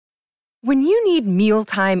When you need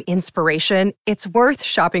mealtime inspiration, it's worth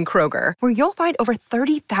shopping Kroger, where you'll find over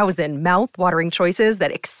 30,000 mouth-watering choices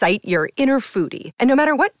that excite your inner foodie. And no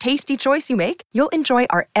matter what tasty choice you make, you'll enjoy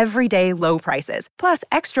our everyday low prices, plus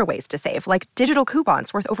extra ways to save, like digital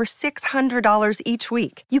coupons worth over $600 each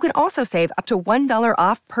week. You can also save up to $1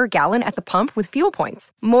 off per gallon at the pump with fuel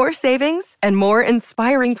points. More savings and more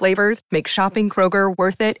inspiring flavors make shopping Kroger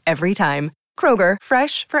worth it every time. Kroger,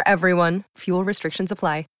 fresh for everyone. Fuel restrictions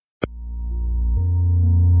apply.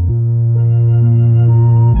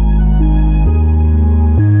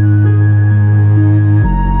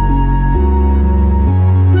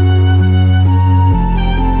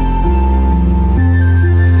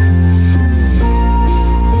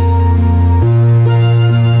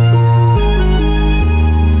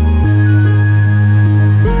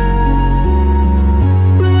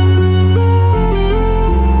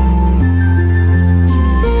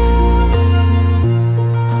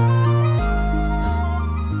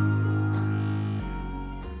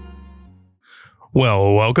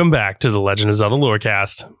 Well, welcome back to the Legend of Zelda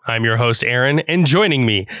Lorecast. I'm your host, Aaron, and joining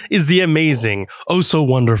me is the amazing, oh so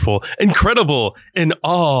wonderful, incredible, and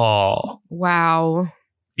awe. Wow.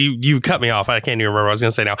 You cut me off. I can't even remember what I was going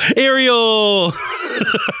to say now. Ariel!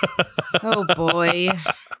 Oh, boy.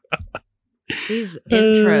 These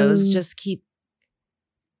intros just keep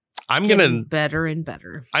getting better and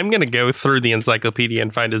better. I'm going to go through the encyclopedia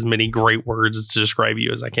and find as many great words to describe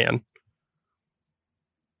you as I can.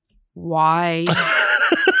 Why?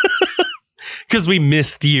 Because we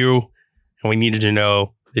missed you and we needed to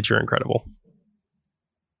know that you're incredible.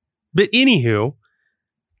 But anywho,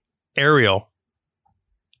 Ariel,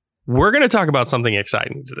 we're going to talk about something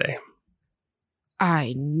exciting today.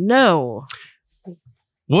 I know.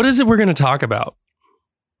 What is it we're going to talk about?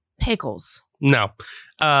 Pickles. No.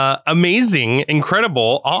 Amazing,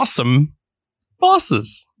 incredible, awesome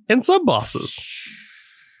bosses and sub-bosses.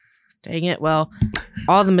 Dang it. Well,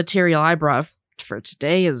 all the material I brought for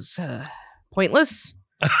today is pointless.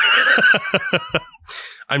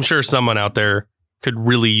 I'm sure someone out there could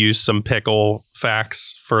really use some pickle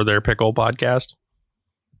facts for their pickle podcast.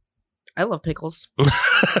 I love pickles.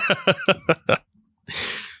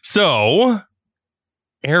 So,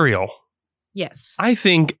 Ariel. Yes. I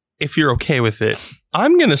think if you're okay with it,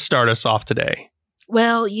 I'm going to start us off today.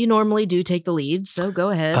 Well, you normally do take the lead, so go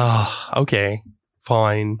ahead. Okay.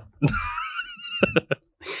 Fine.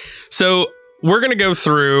 So we're going to go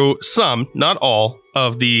through some, not all,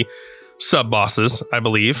 of the sub-bosses, I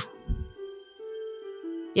believe.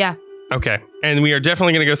 Yeah. Okay. And we are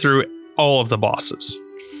definitely going to go through all of the bosses.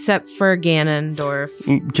 Except for Ganondorf.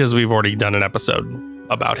 Because we've already done an episode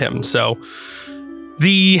about him. So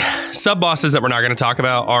the sub-bosses that we're not going to talk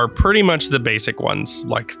about are pretty much the basic ones,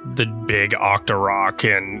 like the big Octorok,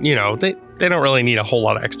 and, you know, they don't really need a whole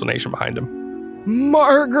lot of explanation behind them.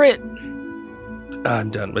 Margaret. I'm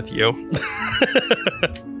done with you.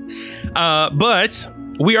 But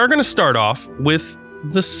we are going to start off with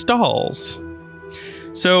the stalls.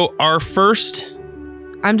 So our first...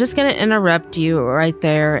 I'm just going to interrupt you right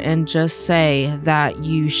there and just say that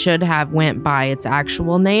you should have went by its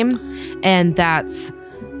actual name, and that's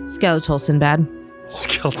Skeletal Sinbad.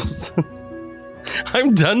 Skeletal Sinbad.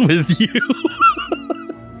 I'm done with you.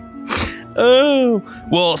 Oh,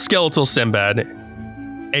 well, Skeletal Sinbad,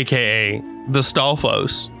 aka the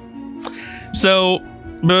Stalfos. So,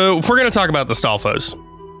 if we're going to talk about the Stalfos,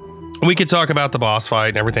 we could talk about the boss fight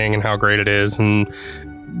and everything and how great it is,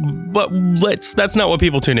 but that's not what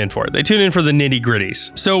people tune in for. They tune in for the nitty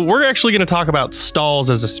gritties. So we're actually going to talk about stalls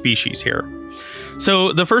as a species here.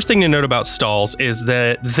 So the first thing to note about stalls is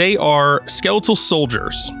that they are skeletal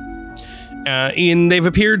soldiers. And they've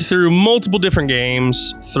appeared through multiple different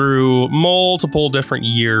games, through multiple different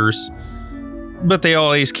years, but they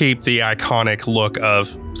always keep the iconic look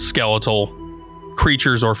of skeletal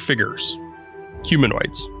creatures or figures,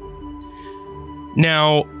 humanoids.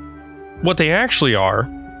 Now, what they actually are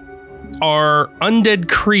undead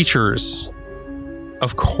creatures,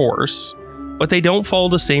 of course, but they don't follow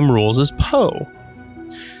the same rules as Poe.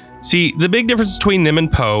 See, the big difference between them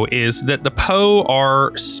and Poe is that the Poe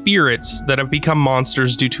are spirits that have become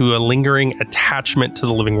monsters due to a lingering attachment to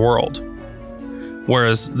the living world.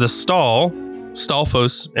 Whereas the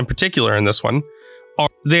Stalfos in particular in this one,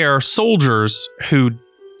 they are soldiers who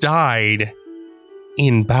died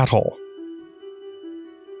in battle.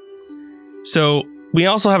 So we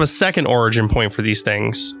also have a second origin point for these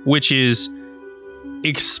things, which is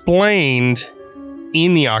explained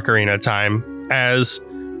in the Ocarina of Time as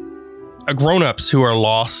grown-ups who are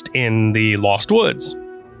lost in the Lost Woods.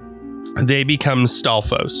 They become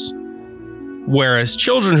Stalfos, whereas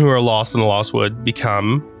children who are lost in the Lost Wood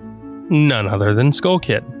become none other than Skull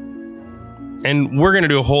Kid. And we're going to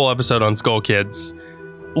do a whole episode on Skull Kids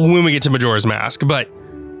when we get to Majora's Mask, but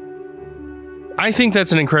I think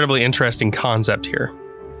that's an incredibly interesting concept here.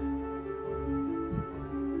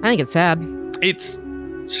 I think it's sad. It's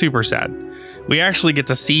super sad. We actually get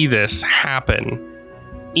to see this happen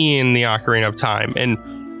in the Ocarina of Time, and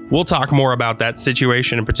we'll talk more about that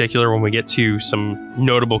situation in particular when we get to some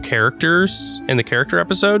notable characters in the character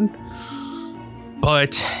episode.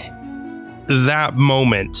 But that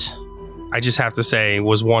moment, I just have to say,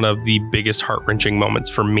 was one of the biggest heart-wrenching moments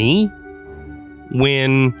for me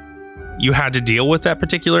when you had to deal with that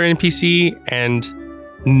particular NPC, and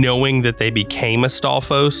knowing that they became a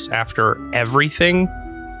Stalfos after everything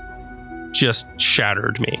just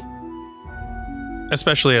shattered me.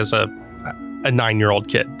 Especially as a 9-year-old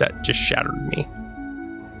kid, that just shattered me.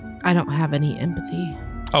 I don't have any empathy.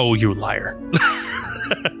 Oh, you liar.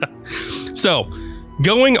 So,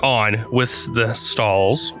 going on with the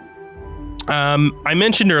stalls, I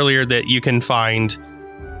mentioned earlier that you can find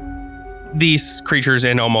these creatures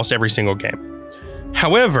in almost every single game.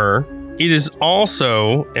 However, it is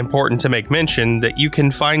also important to make mention that you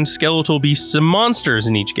can find skeletal beasts and monsters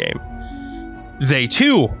in each game. They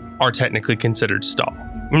too are technically considered stall.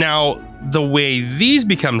 Now, the way these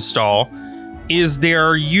become stall is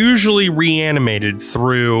they're usually reanimated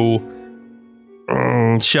through,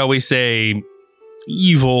 shall we say,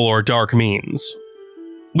 evil or dark means.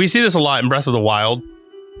 We see this a lot in Breath of the Wild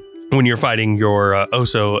when you're fighting your oh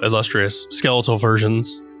so illustrious skeletal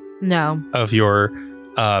versions No. of your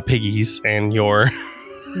piggies and your...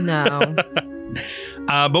 No.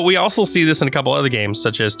 But we also see this in a couple other games,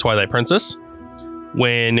 such as Twilight Princess,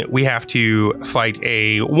 when we have to fight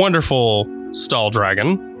a wonderful stall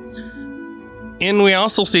dragon. And we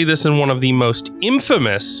also see this in one of the most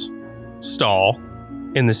infamous stall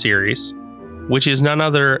in the series, which is none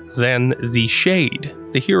other than the Shade,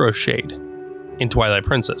 the hero Shade in Twilight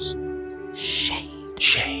Princess.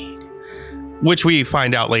 Shade. Which we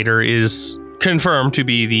find out later is confirmed to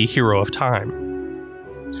be the hero of time.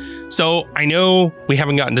 So I know we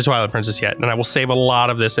haven't gotten to Twilight Princess yet, and I will save a lot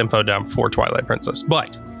of this info dump for Twilight Princess,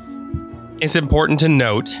 but it's important to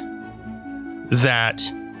note that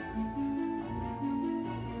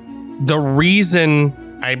the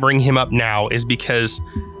reason I bring him up now is because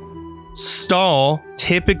Stall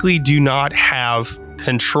typically do not have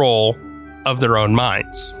control of their own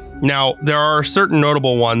minds. Now, there are certain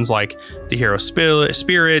notable ones like the Hero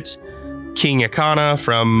Spirit, King Yakana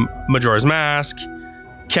from Majora's Mask,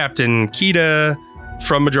 Captain Kita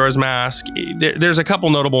from Majora's Mask. There's a couple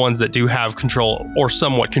notable ones that do have control or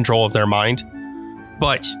somewhat control of their mind.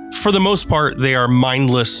 But for the most part, they are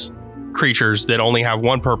mindless creatures that only have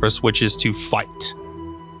one purpose, which is to fight.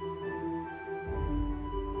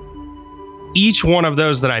 Each one of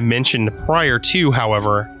those that I mentioned prior to,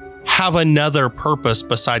 however, have another purpose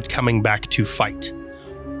besides coming back to fight.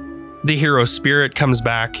 The Hero Spirit comes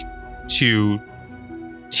back to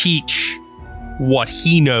teach what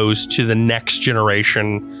he knows to the next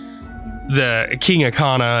generation. The King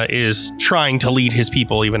Akana is trying to lead his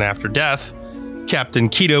people even after death. Captain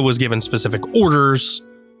Kita was given specific orders.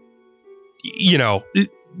 You know,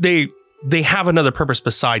 they have another purpose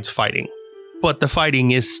besides fighting, but the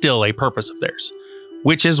fighting is still a purpose of theirs,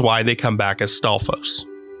 which is why they come back as Stalfos.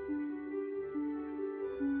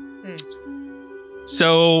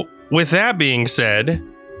 So, with that being said,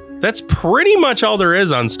 that's pretty much all there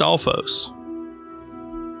is on Stalfos.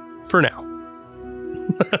 For now.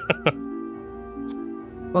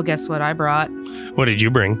 Well, guess what I brought? What did you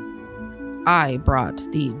bring? I brought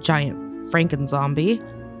the giant Franken zombie.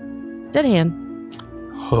 Dead Hand.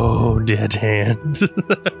 Oh, Dead Hand.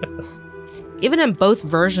 Even in both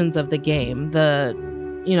versions of the game, the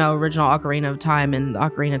original Ocarina of Time and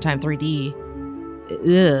Ocarina of Time 3D.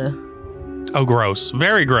 Ugh. Oh, gross.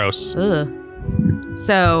 Very gross. Ugh.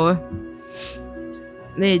 So,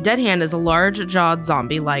 the Dead Hand is a large-jawed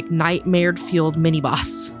zombie-like nightmare-fueled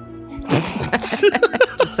mini-boss.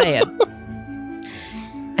 Just saying.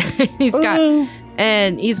 He's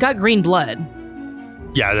got green blood.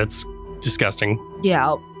 Yeah, that's disgusting.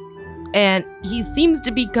 Yeah. And he seems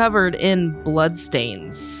to be covered in blood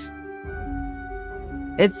stains.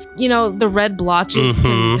 It's, the red blotches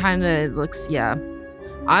can kind of looks, yeah.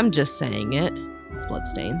 I'm just saying it. It's blood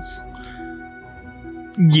stains.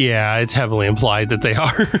 Yeah, it's heavily implied that they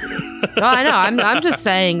are. No, I know. I'm just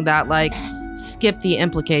saying that, like, skip the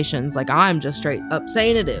implications. Like, I'm just straight up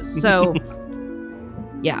saying it is. So,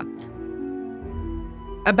 yeah.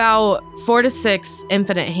 About 4 to 6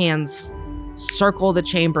 infinite hands circle the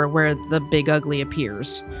chamber where the big ugly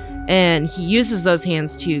appears. And he uses those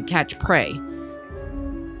hands to catch prey.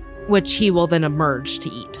 which he will then emerge to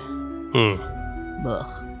eat.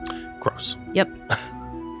 Ugh. Gross. Yep.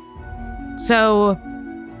 So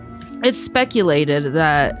it's speculated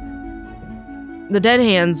that the Dead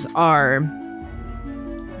Hands are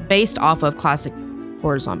based off of classic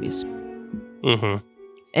horror zombies.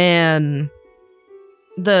 And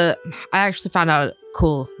I actually found out a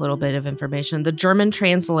cool little bit of information. The German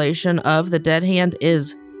translation of the Dead Hand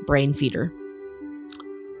is brain feeder.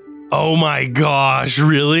 Oh my gosh,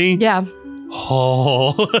 really? Yeah.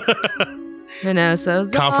 Oh. You know, so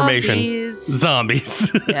zombies. Confirmation.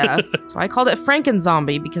 Zombies. Yeah. So I called it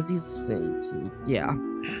Frankenzombie because he's, yeah.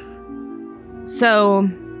 So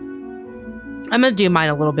I'm going to do mine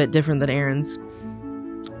a little bit different than Aaron's.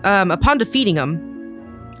 Upon defeating him,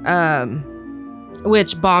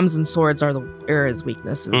 which bombs and swords are his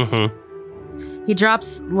weaknesses, he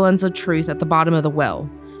drops the Lens of Truth at the bottom of the well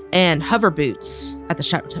and hover boots at the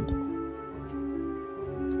Shadow Temple.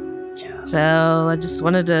 So I just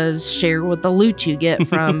wanted to share what the loot you get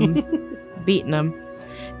from beating him.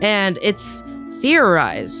 And it's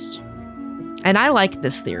theorized, and I like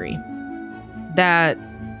this theory, that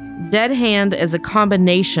Dead Hand is a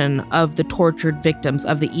combination of the tortured victims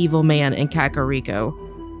of the evil man in Kakariko,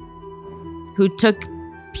 who took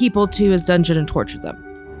people to his dungeon and tortured them.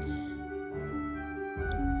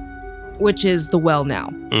 Which is the well now.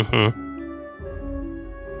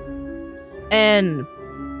 And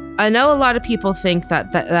I know a lot of people think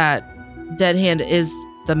that Dead Hand is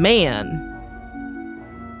the man.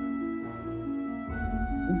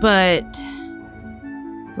 But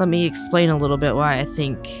let me explain a little bit why I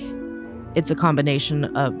think it's a combination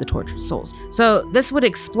of the tortured souls. So this would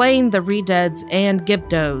explain the Redeads and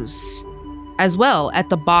Gibdos as well at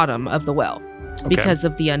the bottom of the well because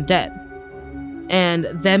of the undead and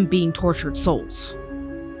them being tortured souls.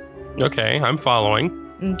 Okay, I'm following.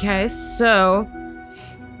 Okay, so...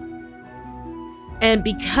 And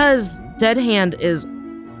because Dead Hand is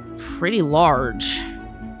pretty large,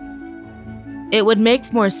 it would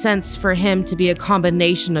make more sense for him to be a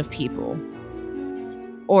combination of people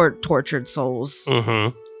or tortured souls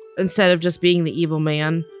instead of just being the evil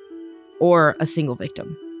man or a single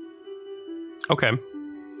victim. Okay.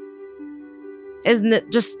 Isn't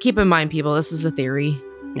it? Just keep in mind, people, this is a theory.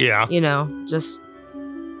 Yeah. You know,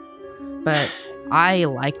 but I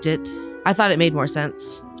liked it. I thought it made more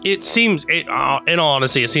sense. It seems, in all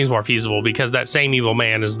honesty, it seems more feasible because that same evil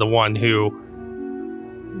man is the one who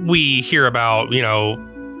we hear about, you know,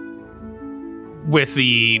 with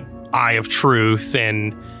the Eye of Truth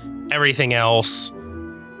and everything else.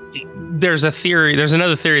 There's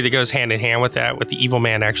another theory that goes hand in hand with that, with the evil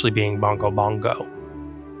man actually being Bongo Bongo,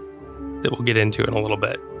 that we'll get into in a little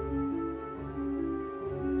bit.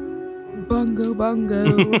 Bongo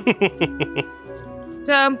Bongo.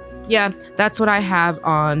 So, yeah, that's what I have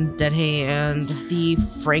on Dead Hand, the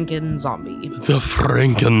Frankenzombie. The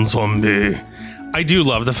Frankenzombie. I do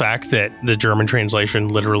love the fact that the German translation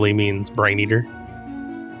literally means brain eater.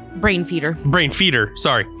 Brain feeder. Brain feeder,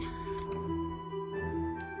 sorry.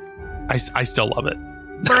 I still love it.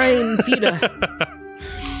 Brain feeder.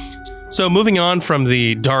 So moving on from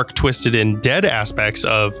the dark, twisted, and dead aspects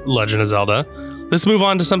of Legend of Zelda, let's move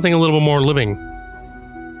on to something a little more living.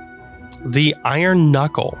 The Iron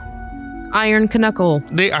Knuckle. Iron Knuckle.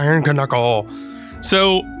 The Iron Knuckle.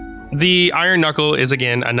 So the Iron Knuckle is,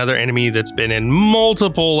 again, another enemy that's been in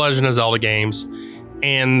multiple Legend of Zelda games,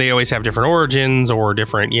 and they always have different origins or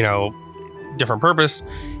different, you know, different purpose.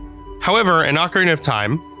 However, in Ocarina of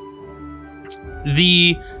Time,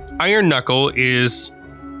 the Iron Knuckle is,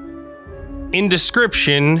 in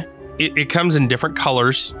description, it comes in different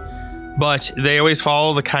colors, but they always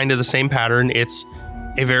follow the same pattern. It's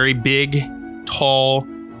a very big, tall,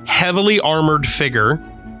 heavily armored figure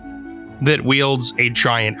that wields a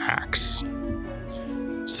giant axe.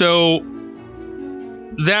 So,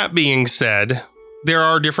 that being said, there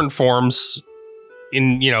are different forms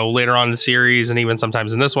in, you know, later on in the series, and even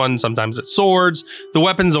sometimes in this one. Sometimes it's swords. The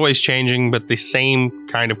weapon's always changing, but the same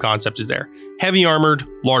kind of concept is there. Heavy armored,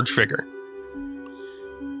 large figure.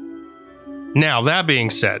 Now, that being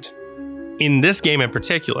said, in this game in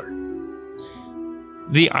particular,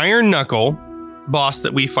 the Iron Knuckle boss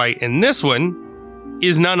that we fight in this one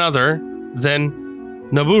is none other than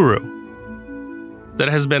Nabooru, that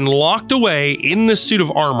has been locked away in this suit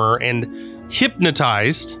of armor and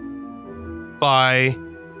hypnotized by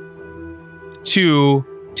two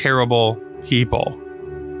terrible people.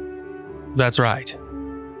 That's right.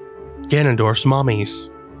 Ganondorf's mommies.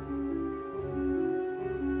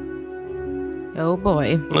 Oh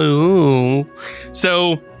boy. Ooh.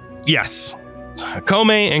 So, yes.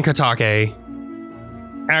 Kome and Katake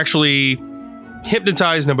actually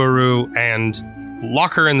hypnotize Noboru and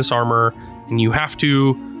lock her in this armor, and you have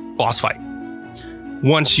to boss fight.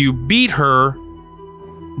 Once you beat her,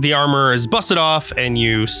 the armor is busted off and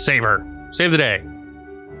you save her. Save the day.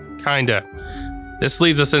 Kinda. This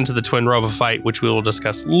leads us into the Twin Rova fight, which we will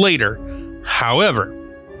discuss later. However,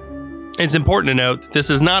 it's important to note that this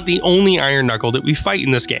is not the only Iron Knuckle that we fight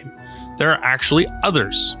in this game. There are actually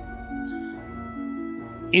others.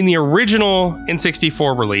 In the original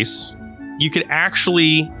N64 release, you could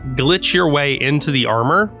actually glitch your way into the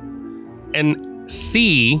armor and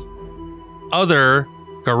see other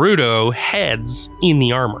Gerudo heads in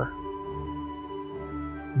the armor.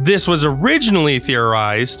 This was originally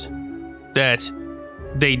theorized that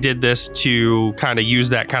they did this to kind of use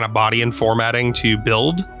that kind of body and formatting to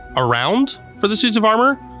build around for the suits of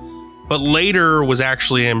armor, but later was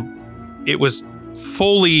actually it was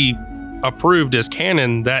fully approved as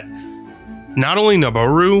canon that not only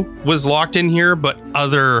Noboru was locked in here, but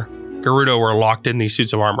other Gerudo were locked in these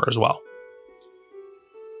suits of armor as well.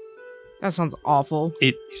 That sounds awful.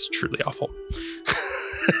 It is truly awful.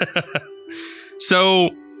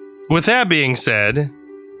 So, with that being said,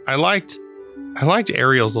 I liked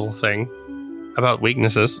Ariel's little thing about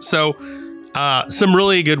weaknesses. So, some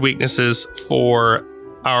really good weaknesses for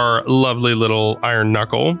our lovely little Iron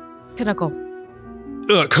Knuckle. Knuckle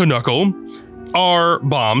are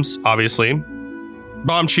bombs, obviously,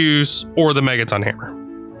 bomb shoes, or the Megaton Hammer.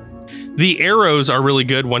 The arrows are really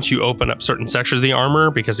good once you open up certain sections of the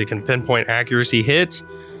armor because it can pinpoint accuracy hit.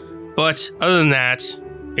 But other than that,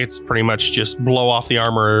 it's pretty much just blow off the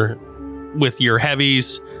armor with your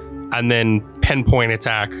heavies and then pinpoint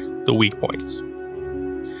attack the weak points.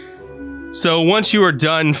 So once you are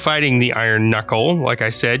done fighting the Iron Knuckle, like I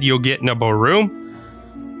said, you'll get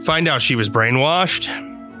Noboru, find out she was brainwashed,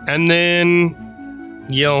 and then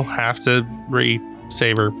you'll have to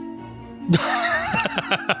save her.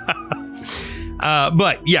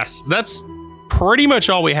 But yes, that's pretty much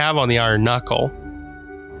all we have on the Iron Knuckle.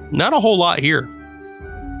 Not a whole lot here.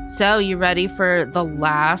 So, you ready for the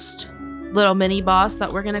last little mini boss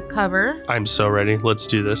that we're going to cover? I'm so ready. Let's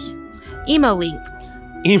do this. Emo Link.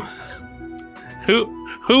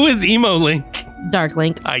 Who is Emo Link? Dark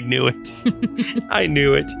Link. I knew it. I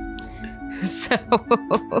knew it. So,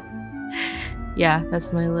 yeah,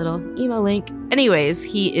 that's my little Emo Link. Anyways,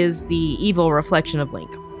 he is the evil reflection of Link,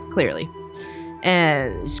 clearly.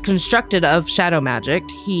 As constructed of shadow magic,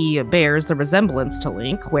 he bears the resemblance to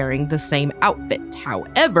Link, wearing the same outfit.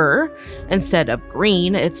 However, instead of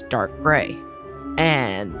green, it's dark gray.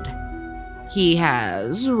 And he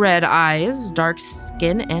has red eyes, dark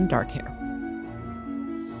skin, and dark hair.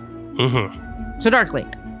 Mm-hmm. So Dark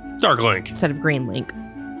Link. Dark Link. Instead of Green Link.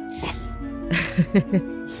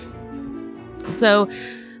 So,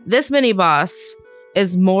 this mini boss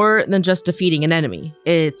is more than just defeating an enemy.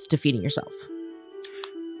 It's defeating yourself.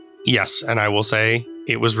 Yes, and I will say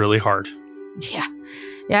it was really hard. Yeah,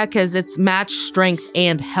 because it's match strength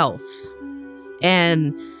and health.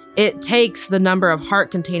 And it takes the number of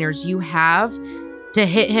heart containers you have to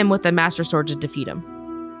hit him with a Master Sword to defeat him.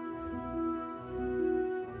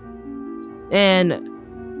 And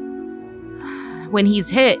when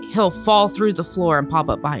he's hit, he'll fall through the floor and pop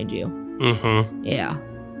up behind you. Mm-hmm. Yeah.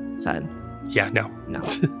 Fun. Yeah, no.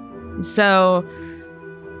 So,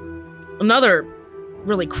 another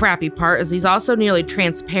really crappy part is he's also nearly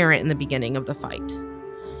transparent in the beginning of the fight.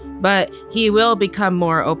 But he will become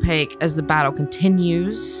more opaque as the battle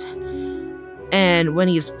continues. And when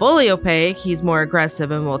he's fully opaque, he's more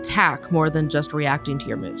aggressive and will attack more than just reacting to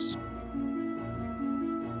your moves.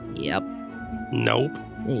 Yep. Nope.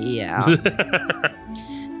 Yeah.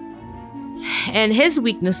 And his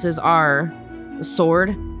weaknesses are Sword,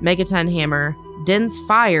 Megaton Hammer, Din's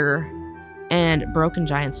Fire, and Broken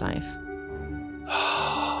Giant's Knife.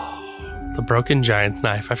 The Broken Giant's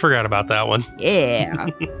Knife. I forgot about that one. Yeah.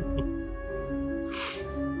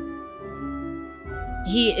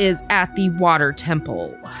 He is at the Water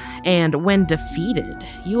Temple, and when defeated,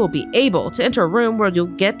 you will be able to enter a room where you'll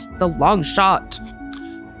get the long shot.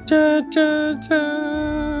 Da, da,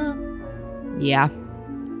 da. Yeah.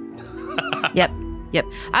 Yep.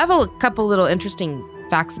 I have a couple little interesting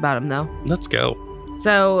facts about him, though. Let's go.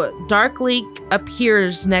 So, Dark Link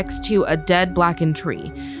appears next to a dead blackened tree,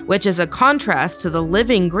 which is a contrast to the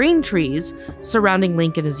living green trees surrounding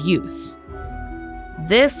Link in his youth.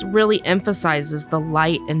 This really emphasizes the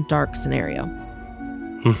light and dark scenario.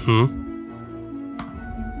 Mm-hmm.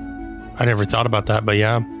 I never thought about that, but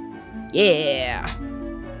yeah. Yeah.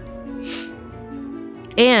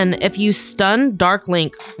 And if you stun Dark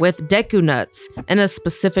Link with Deku Nuts in a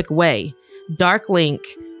specific way, Dark Link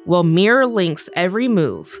will mirror Link's every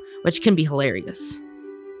move, which can be hilarious.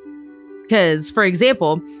 Because, for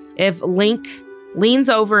example, if Link leans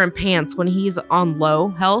over and pants when he's on low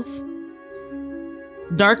health,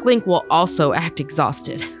 Dark Link will also act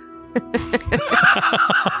exhausted.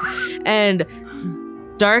 And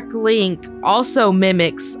Dark Link also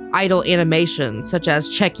mimics idle animations, such as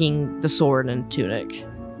checking the sword and tunic.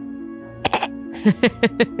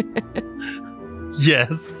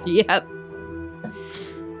 Yes. Yep.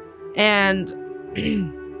 And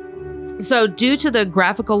so due to the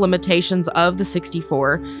graphical limitations of the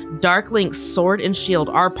 64, Dark Link's sword and shield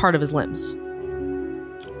are part of his limbs.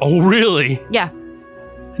 Oh, really? Yeah.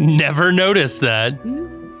 Never noticed that.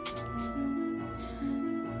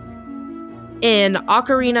 In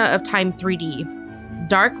Ocarina of Time 3D,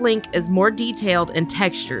 Dark Link is more detailed and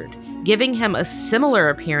textured, giving him a similar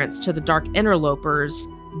appearance to the Dark Interloper's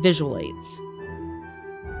visual aids.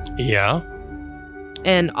 Yeah.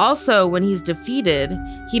 And also, when he's defeated,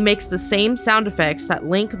 he makes the same sound effects that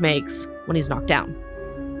Link makes when he's knocked down.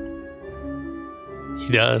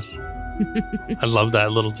 He does. I love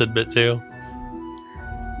that little tidbit too.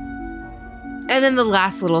 And then the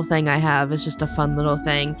last little thing I have is just a fun little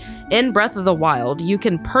thing. In Breath of the Wild, you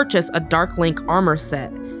can purchase a Dark Link armor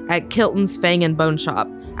set at Kilton's Fang and Bone Shop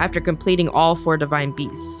after completing all 4 Divine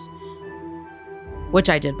Beasts. Which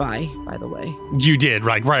I did buy, by the way. You did,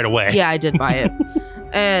 right away. Yeah, I did buy it.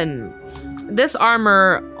 And this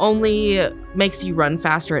armor only makes you run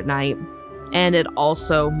faster at night, and it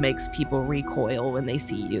also makes people recoil when they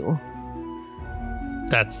see you.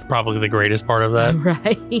 That's probably the greatest part of that.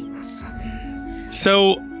 Right.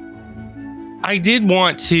 So, I did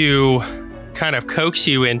want to kind of coax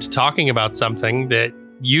you into talking about something that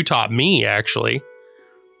you taught me, actually,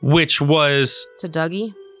 which was... To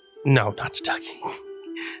Dougie? No, not to Dougie.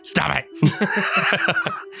 Stop it.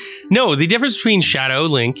 No, the difference between Shadow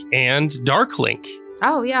Link and Dark Link.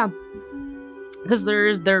 Oh, yeah. Because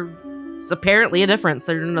there's apparently a difference.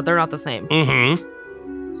 They're not the same.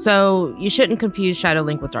 Mm-hmm. So you shouldn't confuse Shadow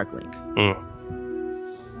Link with Dark Link.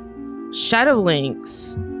 Shadow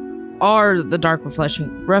Links are the dark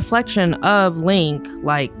reflection of Link,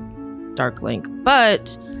 like Dark Link.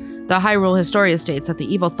 But the Hyrule Historia states that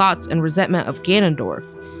the evil thoughts and resentment of Ganondorf,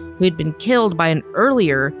 who had been killed by an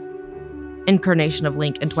earlier incarnation of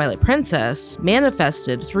Link and Twilight Princess,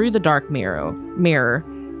 manifested through the Dark Mirror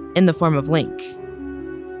in the form of Link.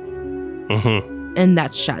 Mm-hmm. And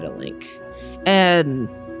that's Shadow Link. And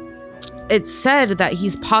it's said that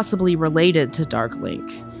he's possibly related to Dark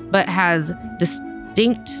Link, but has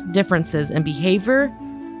distinct differences in behavior,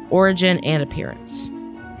 origin, and appearance.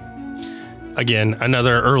 Again,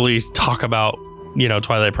 another early talk about,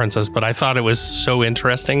 Twilight Princess, but I thought it was so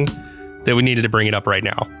interesting that we needed to bring it up right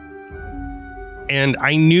now. And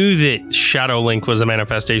I knew that Shadow Link was a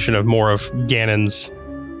manifestation of more of Ganon's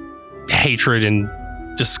hatred and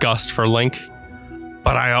disgust for Link,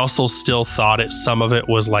 but I also still thought some of it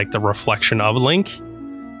was like the reflection of Link,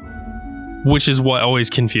 which is what always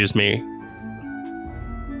confused me.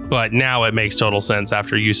 But now it makes total sense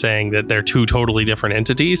after you saying that they're 2 totally different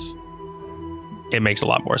entities. It makes a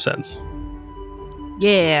lot more sense.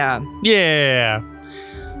 Yeah. Yeah.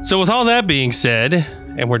 So with all that being said,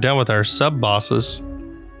 and we're done with our sub-bosses,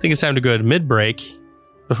 I think it's time to go to mid-break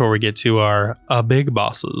before we get to our big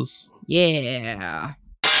bosses. Yeah.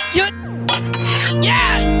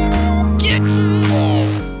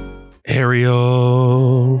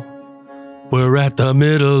 Ariel, we're at the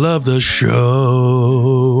middle of the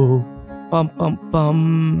show. Bum, bum,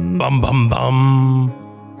 bum. Bum, bum,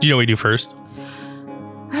 bum. Do you know what we do first?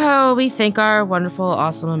 Oh, we thank our wonderful,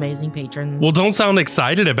 awesome, amazing patrons. Well, don't sound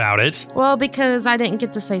excited about it. Well, because I didn't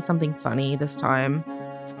get to say something funny this time.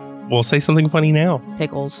 We'll say something funny now.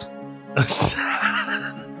 Pickles.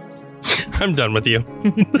 I'm done with you.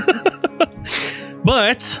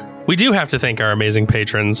 But we do have to thank our amazing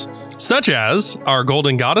patrons, such as our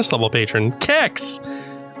Golden Goddess level patron, Kex,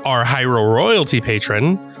 our Hyrule Royalty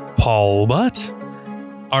patron, Paul Butt,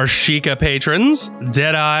 our Sheikah patrons,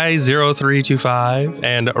 Deadeye0325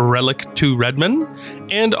 and Relic 2 Redman,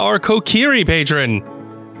 and our Kokiri patron,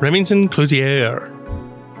 Remington Cloutier.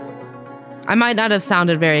 I might not have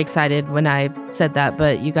sounded very excited when I said that,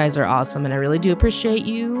 but you guys are awesome, and I really do appreciate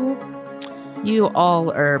you. You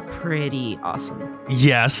all are pretty awesome.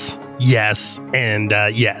 Yes, and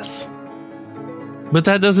yes. But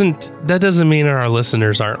that doesn't mean our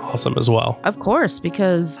listeners aren't awesome as well. Of course,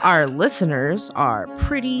 because our listeners are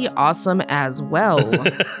pretty awesome as well.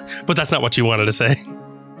 But that's not what you wanted to say.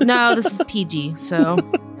 No, this is PG, so.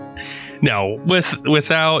 No,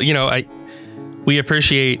 without, we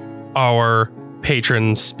appreciate our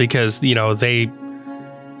patrons because, they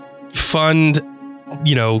fund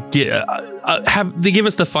they give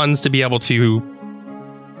us the funds to be able to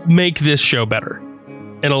make this show better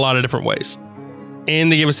in a lot of different ways.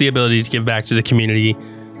 And they give us the ability to give back to the community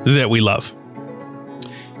that we love.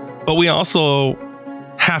 But we also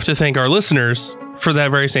have to thank our listeners for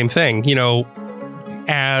that very same thing.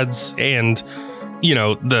 Ads and,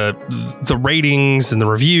 the ratings and the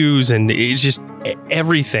reviews, and it's just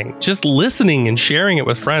everything. Just listening and sharing it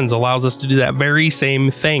with friends allows us to do that very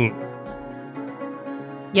same thing.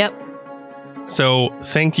 Yep. So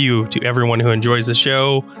thank you to everyone who enjoys the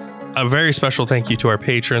show. A very special thank you to our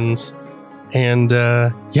patrons. And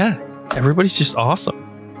everybody's just awesome.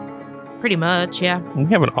 Pretty much, yeah. We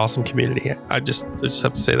have an awesome community. I just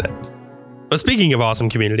have to say that. But speaking of awesome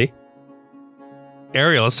community,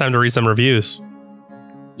 Ariel, it's time to read some reviews.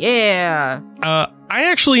 Yeah. I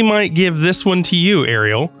actually might give this one to you,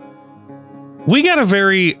 Ariel. We got a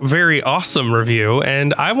very, very awesome review,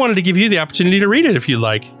 and I wanted to give you the opportunity to read it if you'd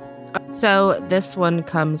like. So this one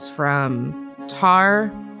comes from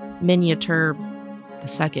Tar Miniature the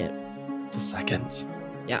Second.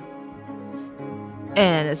 Yeah.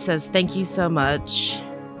 And it says, thank you so much.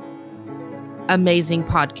 Amazing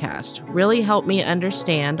podcast. Really helped me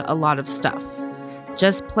understand a lot of stuff.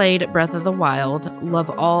 Just played Breath of the Wild. Love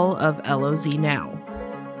all of LOZ now.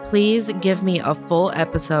 Please give me a full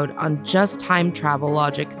episode on just time travel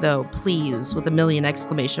logic, though, please, with 1,000,000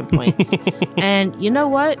 exclamation points. And you know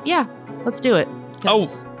what? Yeah, let's do it.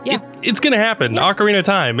 It's going to happen. Yeah. Ocarina of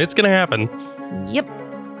Time. It's going to happen. Yep.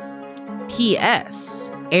 P.S.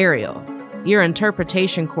 Ariel, your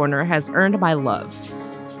interpretation corner has earned my love.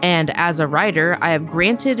 And as a writer, I have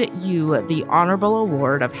granted you the honorable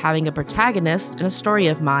award of having a protagonist in a story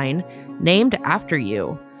of mine named after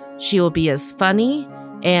you. She will be as funny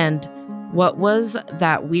and what was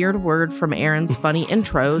that weird word from Aaron's funny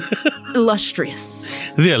intros? Illustrious.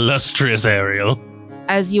 The illustrious Ariel.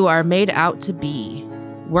 As you are made out to be.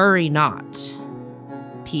 Worry not.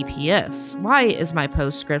 PPS. Why is my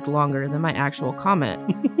postscript longer than my actual comment?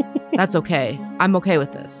 That's okay. I'm okay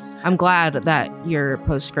with this. I'm glad that your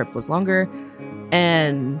postscript was longer.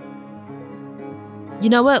 And you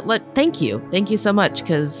know what? Thank you. Thank you so much,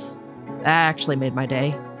 because that actually made my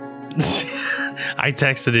day. I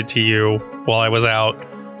texted it to you while I was out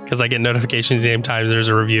because I get notifications the same time there's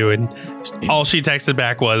a review, and all she texted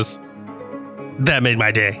back was, that made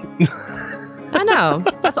my day. I know.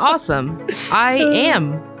 That's awesome. I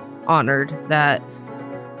am honored that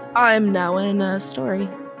I'm now in a story.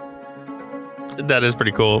 That is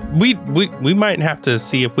pretty cool. We might have to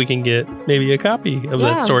see if we can get maybe a copy of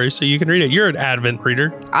that story so you can read it. You're an Advent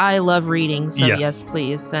reader. I love reading, so yes,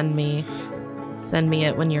 please send me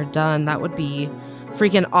it when you're done. That would be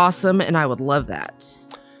freaking awesome, and I would love that.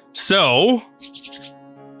 So,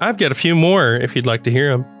 I've got a few more if you'd like to hear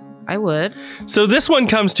them. I would. So this one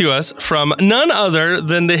comes to us from none other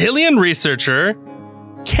than the Hylian researcher,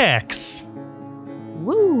 Kex.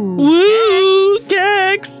 Woo,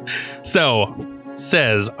 Kex! So,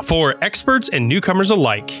 says, for experts and newcomers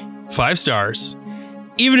alike, 5 stars.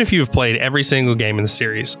 Even if you've played every single game in the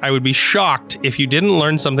series, I would be shocked if you didn't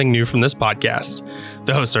learn something new from this podcast.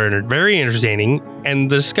 The hosts are very entertaining,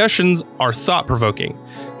 and the discussions are thought-provoking.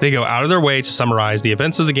 They go out of their way to summarize the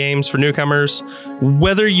events of the games for newcomers,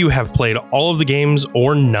 whether you have played all of the games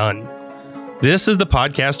or none. This is the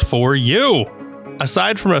podcast for you.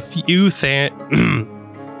 Aside from a few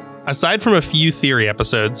theory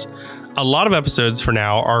episodes, a lot of episodes for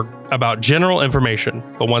now are about general information,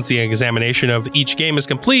 but once the examination of each game is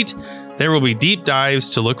complete, there will be deep dives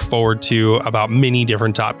to look forward to about many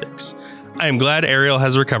different topics. I am glad Ariel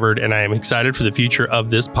has recovered, and I am excited for the future of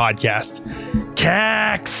this podcast.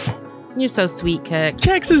 Kex! You're so sweet, Kex.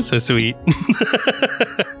 Kex is so sweet.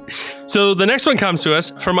 So the next one comes to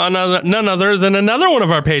us from none other than another one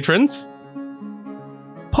of our patrons,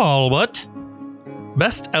 Paul What?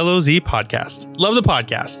 Best LOZ podcast. Love the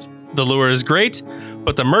podcast. The lure is great,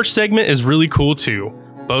 but the merch segment is really cool too.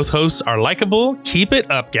 Both hosts are likable. Keep it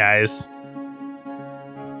up, guys.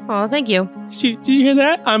 Oh, thank you. Did you hear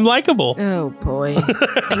that? I'm likable. Oh, boy.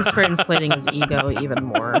 Thanks for inflating his ego even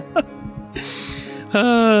more.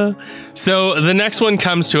 So the next one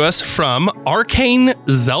comes to us from Arcane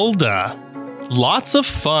Zelda. Lots of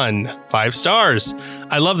fun. 5 stars.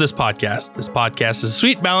 I love this podcast. This podcast is a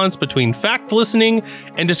sweet balance between fact listening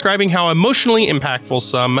and describing how emotionally impactful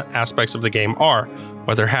some aspects of the game are,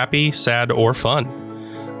 whether happy, sad, or fun.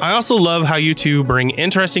 I also love how you two bring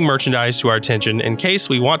interesting merchandise to our attention in case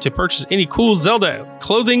we want to purchase any cool Zelda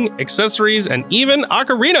clothing, accessories, and even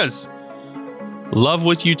ocarinas. Love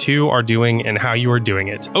what you two are doing and how you are doing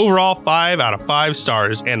it. Overall, 5 out of 5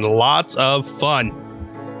 stars and lots of fun.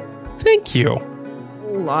 Thank you.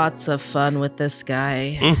 Lots of fun with this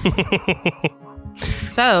guy.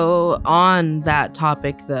 So, on that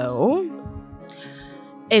topic, though,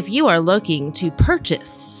 if you are looking to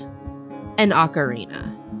purchase an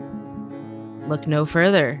ocarina, look no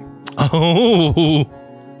further. Oh.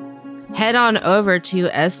 Head on over to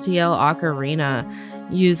STL Ocarina.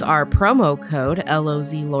 Use our promo code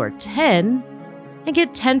LOZLore10 and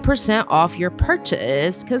get 10% off your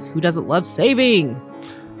purchase, because who doesn't love saving?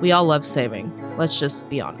 We all love saving. Let's just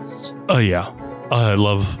be honest. Oh, yeah. I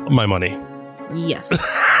love my money. Yes.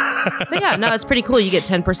 So yeah, no, it's pretty cool. You get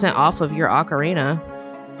 10% off of your ocarina,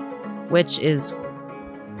 which is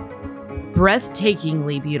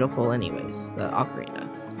breathtakingly beautiful anyways, the ocarina.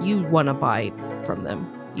 You want to buy from them.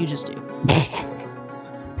 You just do.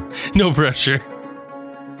 No pressure.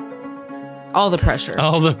 All the pressure.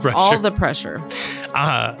 All the pressure. All the pressure.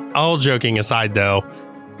 All joking aside, though,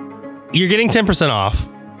 you're getting 10% off.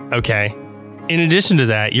 Okay. In addition to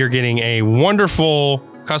that, you're getting a wonderful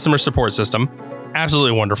customer support system.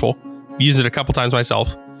 Absolutely wonderful. Use it a couple times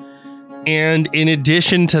myself. And in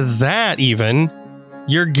addition to that, even,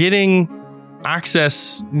 you're getting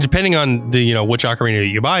access, depending on the, which ocarina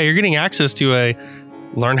you buy, you're getting access to a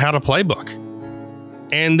learn how to play book.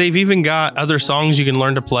 And they've even got other songs you can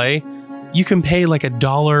learn to play. You can pay like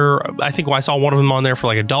 $1. I think I saw one of them on there for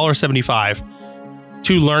like $1.75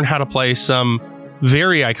 to learn how to play some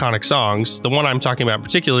very iconic songs. The one I'm talking about in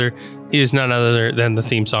particular is none other than the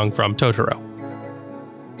theme song from Totoro.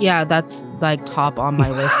 Yeah, that's like top on my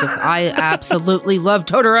list. I absolutely love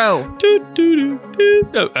Totoro.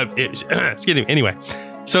 Excuse me. Anyway,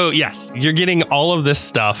 so yes, you're getting all of this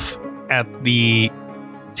stuff at the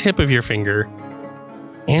tip of your finger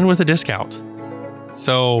and with a discount.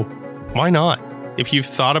 So why not? If you've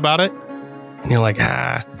thought about it and you're like,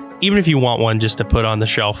 even if you want one just to put on the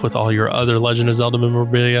shelf with all your other Legend of Zelda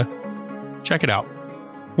memorabilia, check it out.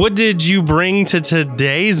 What did you bring to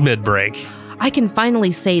today's mid-break? I can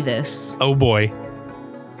finally say this. Oh boy.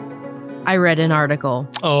 I read an article.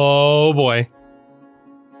 Oh boy.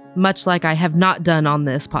 Much like I have not done on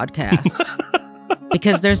this podcast.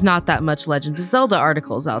 Because there's not that much Legend of Zelda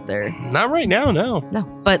articles out there. Not right now, no. No,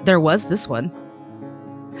 but there was this one.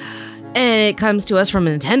 And it comes to us from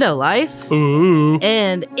Nintendo Life. Ooh.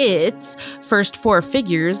 And it's First Four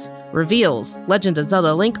Figures reveals Legend of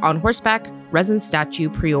Zelda Link on Horseback resin statue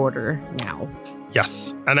pre-order now.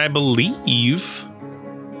 Yes. And I believe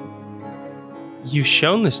you've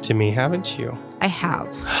shown this to me, haven't you? I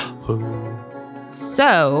have.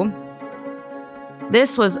 So,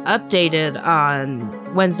 this was updated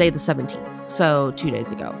on Wednesday the 17th. So, 2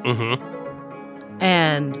 days ago. Mm-hmm.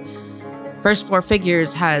 And First Four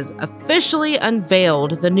Figures has officially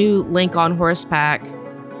unveiled the new Link on Horseback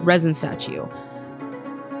resin statue.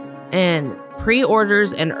 And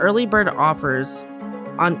pre-orders and early bird offers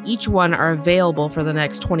on each one are available for the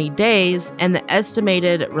next 20 days, and the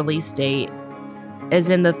estimated release date is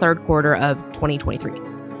in the third quarter of 2023.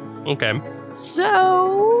 Okay.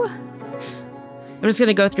 So, I'm just going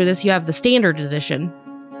to go through this. You have the standard edition,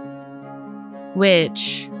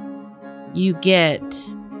 which you get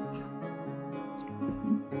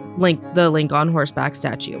the Link on Horseback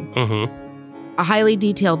statue. Mm-hmm. A highly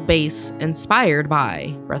detailed base inspired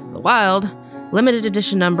by Breath of the Wild, limited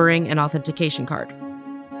edition numbering, and authentication card.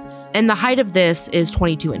 And the height of this is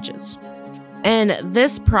 22 inches. And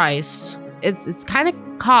this price, it's kind of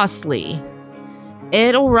costly.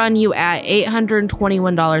 It'll run you at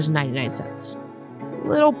 $821.99.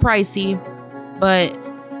 Little pricey, but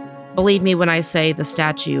believe me when I say the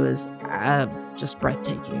statue is just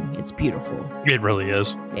breathtaking. It's beautiful. It really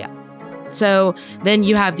is. Yeah. So then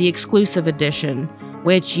you have the exclusive edition,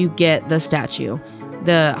 which you get the statue,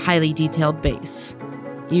 the highly detailed base.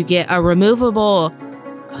 You get a removable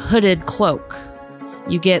hooded cloak.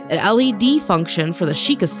 You get an LED function for the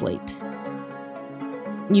Sheikah slate.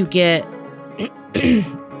 You get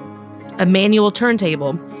a manual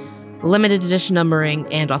turntable, limited edition numbering,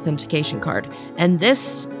 and authentication card. And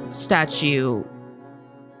this statue,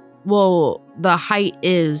 well, the height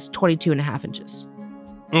is 22 and a half inches.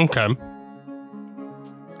 Okay.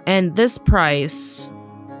 And this price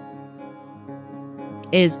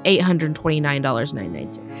is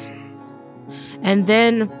 $829.99. And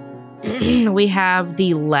then we have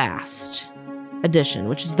the last edition,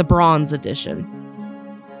 which is the bronze edition.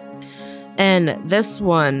 And this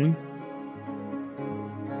one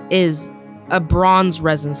is a bronze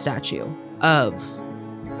resin statue of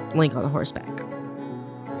Link on the Horseback.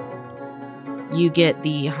 You get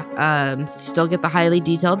the still get the highly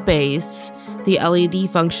detailed base, the LED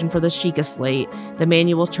function for the Sheikah slate, the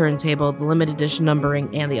manual turntable, the limited edition numbering,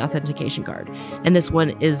 and the authentication card. And this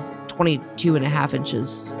one is 22 and a half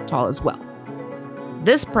inches tall as well.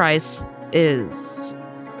 This price is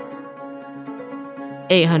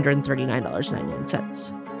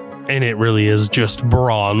 $839.99. And it really is just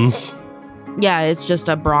bronze. Yeah, it's just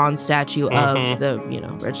a bronze statue of the,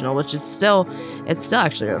 original, which is still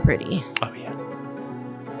actually real pretty. Oh, yeah.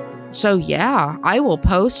 So, yeah, I will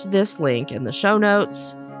post this link in the show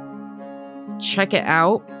notes. Check it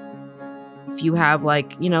out. If you have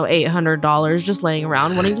 $800 just laying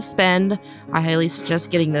around wanting to spend, I highly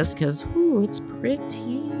suggest getting this because, it's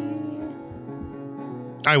pretty.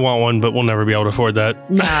 I want one, but we'll never be able to afford that.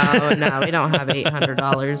 No, we don't have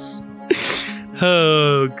 $800.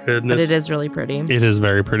 Oh, goodness. But it is really pretty. It is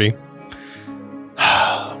very pretty.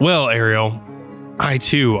 Well, Ariel, I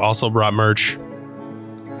too also brought merch.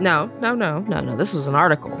 No. This was an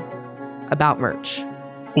article about merch.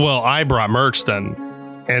 Well, I brought merch then,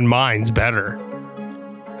 and mine's better.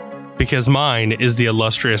 Because mine is the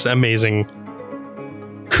illustrious, amazing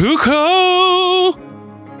Cuckoo!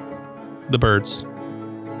 The birds.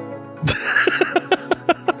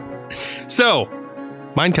 So,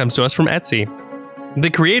 mine comes to us from Etsy. The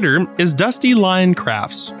creator is Dusty Lion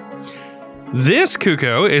Crafts. This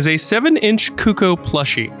Cuckoo is a 7-inch Cuckoo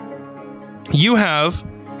plushie. You have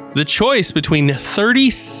the choice between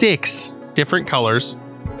 36 different colors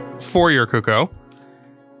for your Cuckoo.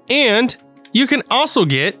 And you can also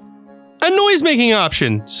get a noise-making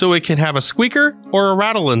option, so it can have a squeaker or a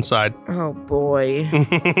rattle inside. Oh, boy.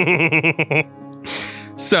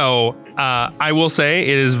 So, I will say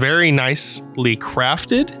it is very nicely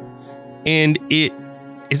crafted, and it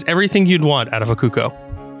is everything you'd want out of a Cuckoo.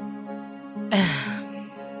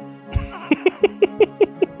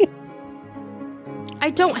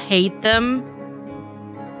 I don't hate them,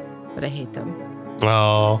 but I hate them.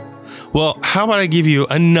 Oh. Well, how about I give you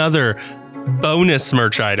another bonus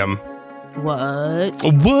merch item? What?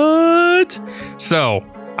 So,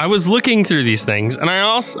 I was looking through these things, and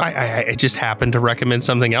I just happened to recommend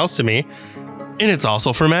something else to me, and it's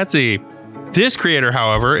also from Etsy. This creator,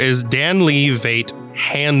 however, is Dan Lee Vate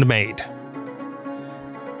Handmade.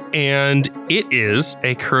 And it is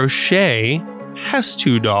a crochet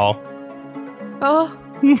Hestu doll. Oh,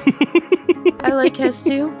 I like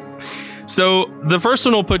Hestu. So the first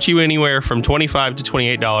one will put you anywhere from $25 to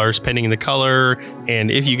 $28, pending the color and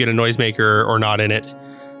if you get a noisemaker or not in it.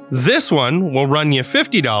 This one will run you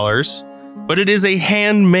 $50, but it is a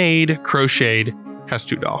handmade crocheted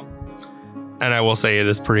Hestu doll. And I will say it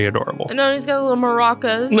is pretty adorable. I know he's got little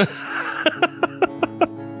maracas.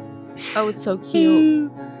 Oh, it's so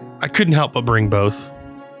cute. I couldn't help but bring both.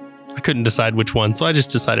 I couldn't decide which one, so I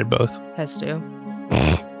just decided both. Hestu.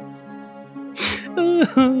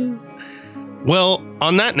 Well,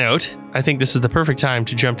 on that note, I think this is the perfect time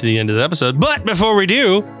to jump to the end of the episode. But before we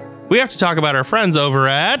do, we have to talk about our friends over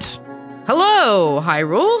at... Hello,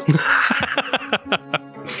 Hyrule.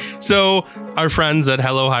 So, our friends at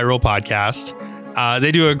Hello Hyrule Podcast,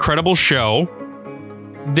 they do an incredible show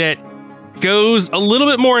that goes a little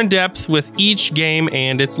bit more in depth with each game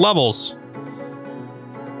and its levels.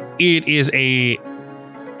 It is a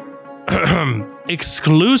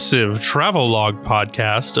exclusive travelogue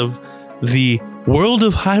podcast of the world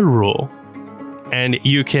of Hyrule. And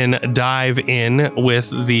you can dive in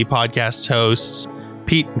with the podcast hosts,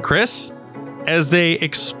 Pete and Chris, as they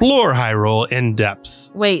explore Hyrule in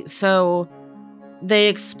depth. Wait, so they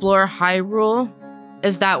explore Hyrule?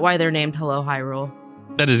 Is that why they're named Hello Hyrule?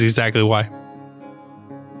 That is exactly why.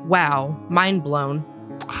 Wow, mind blown.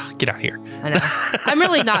 Get out of here. I know. I'm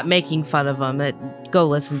really not making fun of them. Go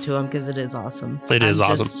listen to them because it is awesome. It is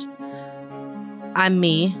awesome. I'm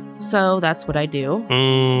me, so that's what I do.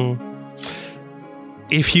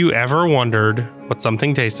 If you ever wondered what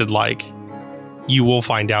something tasted like, you will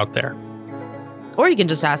find out there. Or you can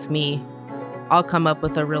just ask me. I'll come up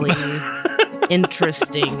with a really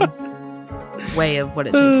interesting way of what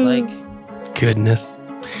it tastes like. Goodness.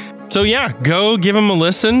 So yeah, go give them a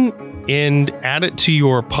listen and add it to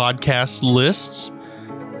your podcast lists.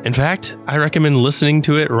 In fact, I recommend listening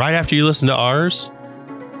to it right after you listen to ours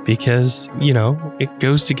because, it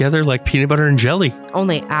goes together like peanut butter and jelly.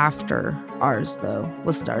 Only after ours, though.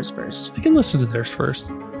 Listen to ours first. You can listen to theirs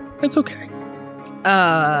first. It's okay.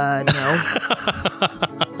 No.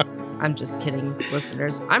 I'm just kidding,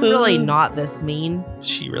 listeners. I'm really not this mean.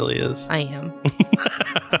 She really is. I am.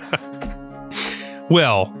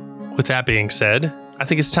 Well, with that being said, I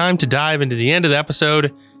think it's time to dive into the end of the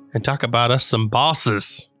episode and talk about us some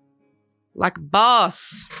bosses. Like a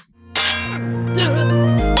boss.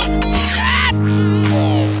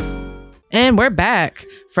 And we're back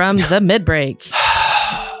from the mid-break.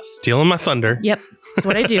 Stealing my thunder. Yep, that's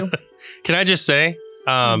what I do. Can I just say,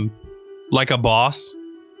 Like a boss.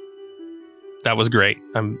 That was great.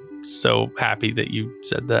 I'm so happy that you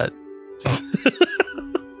said that.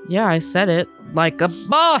 Yeah, I said it. Like a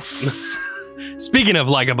boss. Speaking of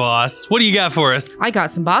like a boss, what do you got for us? I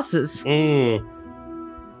got some bosses. Mm.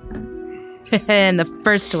 And the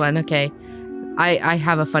first one, okay. I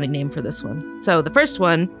have a funny name for this one. So the first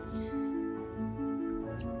one,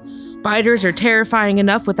 spiders are terrifying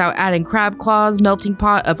enough without adding crab claws, melting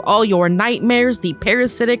pot of all your nightmares, the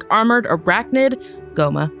parasitic armored arachnid,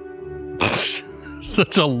 Goma.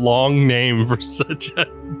 Such a long name for such a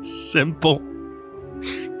simple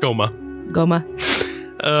Goma.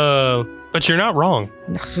 But you're not wrong.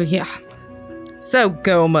 Yeah. So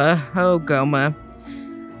Goma, oh Goma.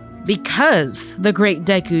 Because the great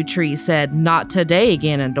Deku tree said, "Not today,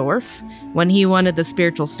 Ganondorf," when he wanted the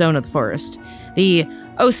spiritual stone of the forest, the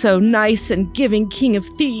oh-so-nice and giving king of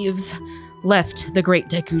thieves left the great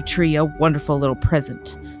Deku tree a wonderful little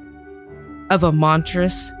present of a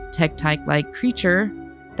monstrous, Tektite-like creature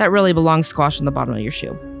that really belongs squashed in the bottom of your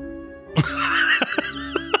shoe.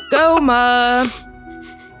 Goma!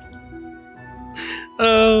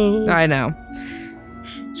 Oh. I know.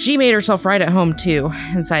 She made herself right at home, too,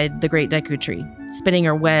 inside the great Deku tree, spinning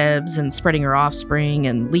her webs and spreading her offspring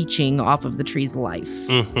and leeching off of the tree's life.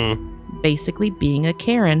 Mm-hmm. Basically being a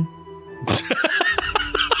Karen.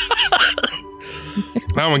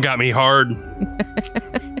 That one got me hard.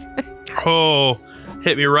 Oh,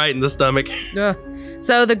 hit me right in the stomach.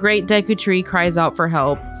 So the great Deku tree cries out for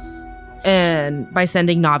help and by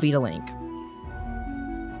sending Navi to Link.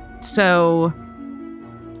 So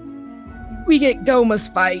we get Goma's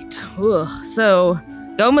fight. Ugh. So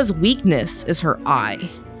Goma's weakness is her eye,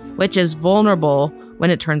 which is vulnerable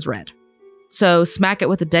when it turns red. So smack it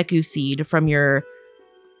with a Deku seed from your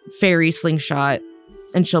fairy slingshot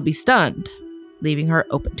and she'll be stunned, leaving her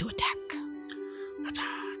open to attack.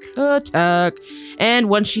 Attack. And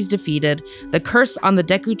once she's defeated, the curse on the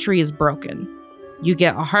Deku tree is broken. You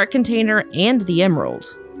get a heart container and the emerald,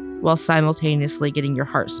 while simultaneously getting your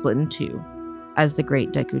heart split in two as the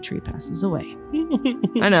great Deku tree passes away.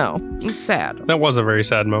 I know. It was sad. That was a very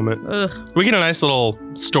sad moment. Ugh. We get a nice little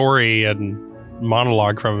story and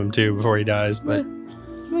monologue from him too before he dies, but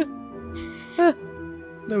that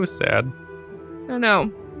was sad. I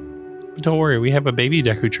know. But don't worry, we have a baby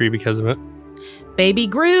Deku tree because of it. Baby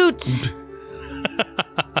Groot.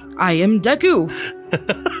 I am Deku.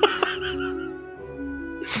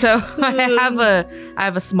 So I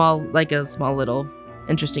have a small little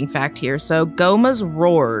interesting fact here. So Goma's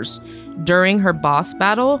roars during her boss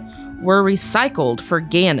battle were recycled for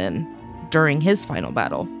Ganon during his final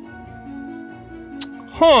battle.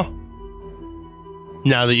 Huh.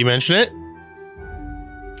 Now that you mention it,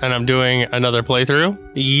 and I'm doing another playthrough,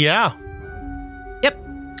 yeah. Yep.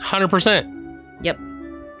 100%. Yep.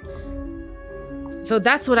 So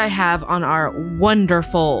that's what I have on our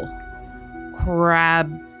wonderful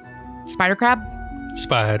spider crab.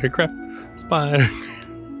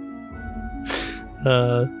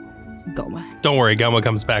 Goma. Don't worry, Goma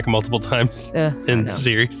comes back multiple times in the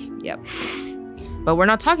series. Yep. But we're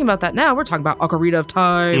not talking about that now. We're talking about Ocarina of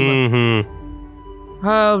Time. Mm-hmm.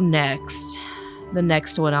 Oh, next. The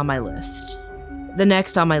next one on my list. The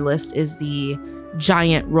next on my list is the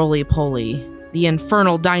giant roly-poly, the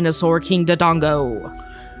infernal dinosaur King Dodongo.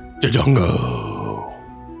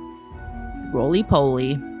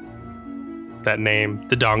 Roly-poly. That name,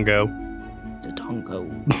 Dodongo.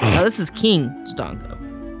 Now, this is King Dodongo,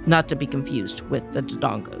 not to be confused with the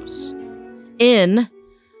Dodongos. In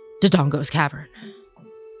Dodongo's Cavern.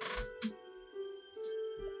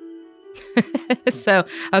 So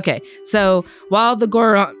while the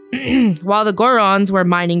Gorons were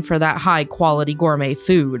mining for that high-quality gourmet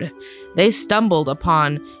food, they stumbled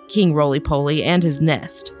upon King Roly-Poly and his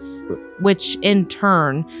nest, which in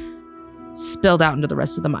turn spilled out into the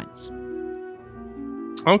rest of the mines.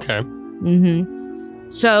 Okay. Mm-hmm.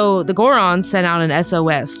 So the Gorons sent out an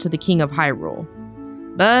SOS to the King of Hyrule,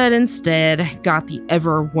 but instead got the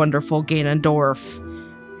ever-wonderful Ganondorf,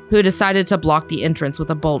 who decided to block the entrance with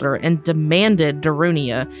a boulder and demanded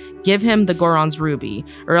Darunia give him the Goron's ruby,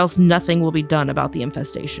 or else nothing will be done about the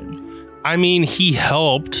infestation. I mean, he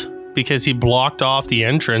helped because he blocked off the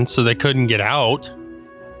entrance so they couldn't get out.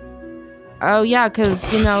 Oh, yeah,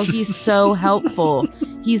 because, he's so helpful.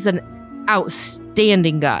 He's an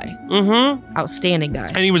outstanding guy. Mm-hmm. Outstanding guy.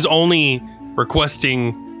 And he was only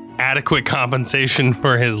requesting adequate compensation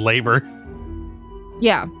for his labor.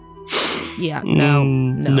 Yeah. Yeah, no.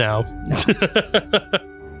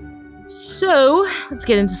 So, let's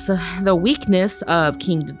get into the weakness of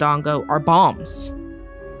King Dodongo are bombs.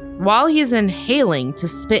 While he's inhaling to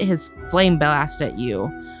spit his flame blast at you,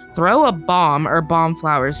 throw a bomb or bomb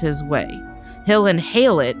flowers his way. He'll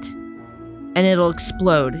inhale it, and it'll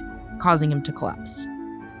explode, causing him to collapse.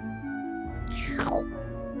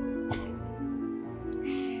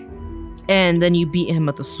 And then you beat him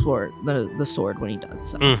with the sword, the sword when he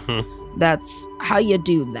does so. That's how you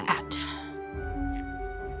do that.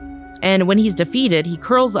 And when he's defeated, he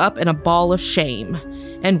curls up in a ball of shame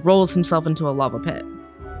and rolls himself into a lava pit.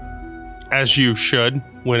 As you should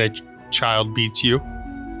when a child beats you.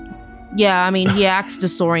 Yeah, I mean, he acts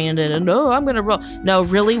disoriented and, I'm going to roll. No,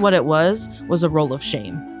 really what it was a roll of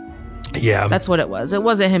shame. Yeah. That's what it was. It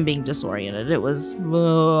wasn't him being disoriented. It was,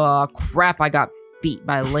 crap, I got beat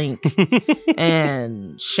by Link.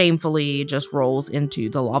 And shamefully just rolls into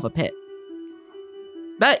the lava pit.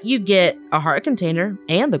 But you get a heart container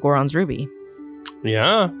and the Goron's ruby.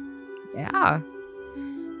 Yeah. Yeah.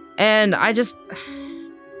 And I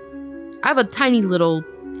have a tiny little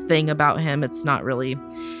thing about him. It's not really.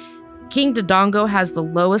 King Dodongo has the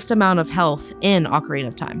lowest amount of health in Ocarina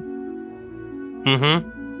of Time.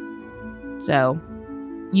 So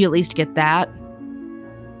you at least get that.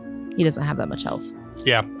 He doesn't have that much health.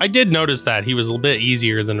 Yeah, I did notice that. He was a little bit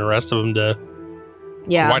easier than the rest of them to...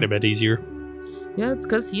 Yeah. Quite a bit easier. Yeah, it's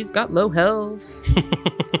because he's got low health.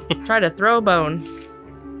 Try to throw a bone.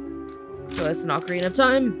 So it's an Ocarina of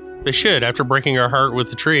Time. They should, after breaking our heart with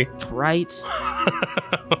the tree. Right.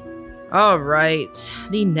 All right.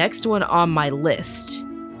 The next one on my list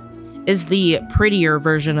is the prettier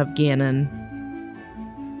version of Ganon.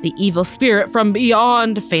 The evil spirit from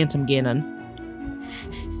beyond Phantom Ganon.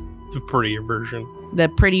 The prettier version. The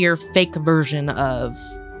prettier fake version of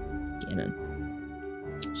Ganon.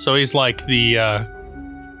 So he's like the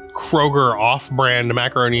Kroger off-brand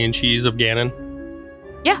macaroni and cheese of Ganon?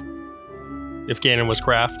 Yeah. If Ganon was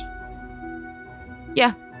Kraft?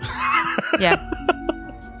 Yeah. Yeah.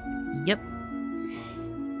 Yep.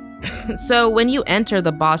 So when you enter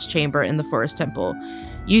the boss chamber in the Forest Temple,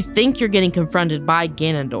 you think you're getting confronted by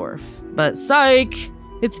Ganondorf. But psych!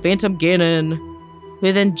 It's Phantom Ganon,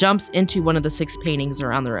 who then jumps into one of the 6 paintings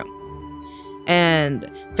around the room. And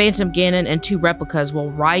Phantom Ganon and 2 replicas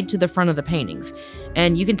will ride to the front of the paintings.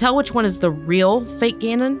 And you can tell which one is the real fake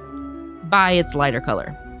Ganon by its lighter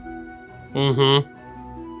color.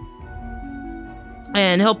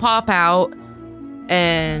 And he'll pop out,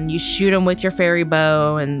 and you shoot him with your fairy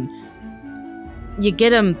bow, and you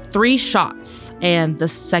get him 3 shots, and the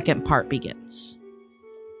second part begins.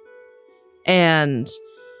 And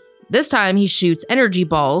this time he shoots energy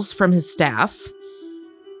balls from his staff,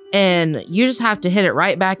 and you just have to hit it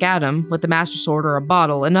right back at him with the Master Sword or a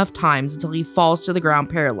bottle enough times until he falls to the ground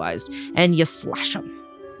paralyzed, and you slash him.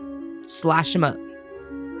 Slash him up.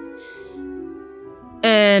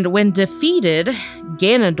 And when defeated,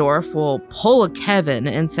 Ganondorf will pull a Kevin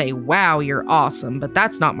and say, "Wow, you're awesome, but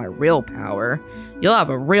that's not my real power. You'll have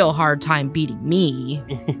a real hard time beating me."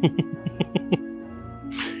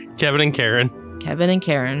 Kevin and Karen. Kevin and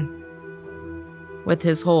Karen. With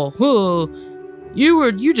his whole,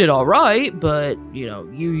 you did all right, but,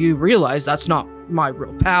 you realize that's not my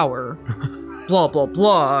real power. Blah, blah,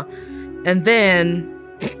 blah. And then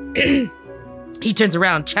he turns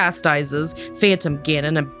around, chastises Phantom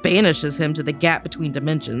Ganon, and banishes him to the gap between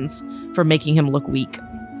dimensions for making him look weak.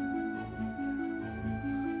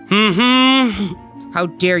 How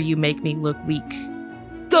dare you make me look weak?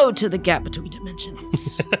 Go to the gap between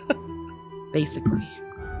dimensions. Basically.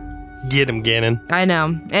 Get him, Ganon. I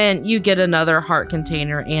know. And you get another heart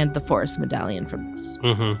container and the forest medallion from this.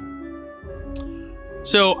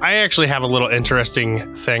 So I actually have a little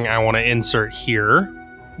interesting thing I want to insert here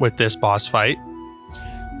with this boss fight.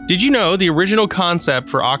 Did you know the original concept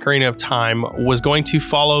for Ocarina of Time was going to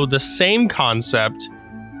follow the same concept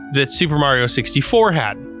that Super Mario 64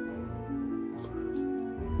 had?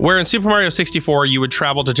 Where in Super Mario 64 you would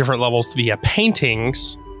travel to different levels via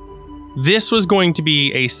paintings, this was going to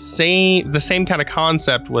be the same kind of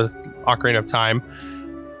concept with Ocarina of Time,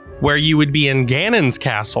 where you would be in Ganon's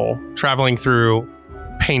castle, traveling through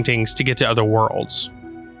paintings to get to other worlds.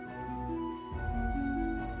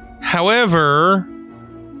 However,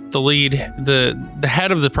 the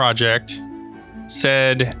head of the project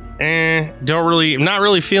said, not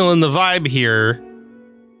really feeling the vibe here.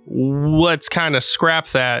 Let's kind of scrap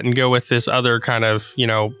that and go with this other kind of,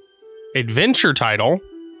 adventure title.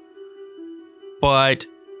 But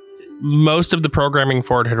most of the programming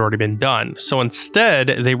for it had already been done. So instead,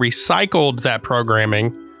 they recycled that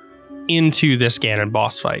programming into this Ganon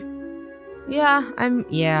boss fight.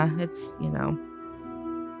 It's,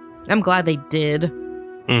 I'm glad they did.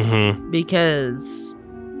 Because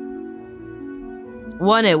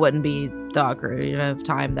one, it wouldn't be the Ocarina of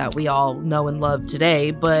Time that we all know and love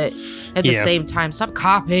today, but at the same time, stop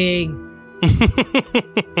copying.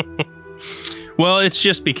 Well, it's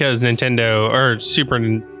just because it's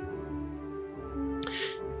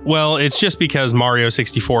just because Mario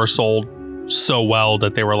 64 sold so well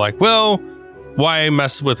that they were like, well, why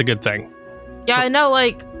mess with a good thing? Yeah, I know,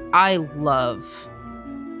 like, I love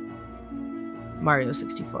Mario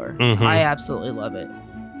 64. Mm-hmm. I absolutely love it.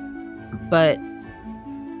 But,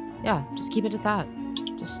 yeah, just keep it at that.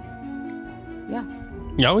 Just, yeah.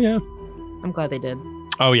 Oh, yeah. I'm glad they did.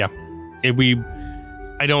 Oh, yeah.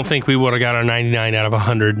 I don't think we would have got a 99 out of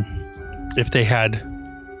 100 if they had.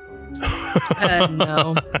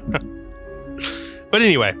 No. But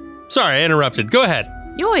anyway, sorry, I interrupted. Go ahead.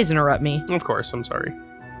 You always interrupt me. Of course, I'm sorry.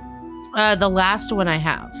 The last one I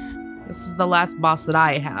have, this is the last boss that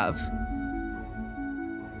I have,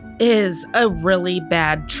 is a really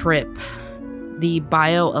bad trip. The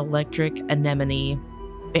bioelectric anemone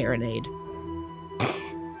Baronade.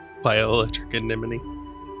 Bioelectric anemone.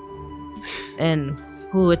 And,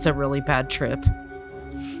 it's a really bad trip.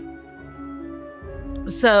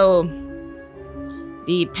 So,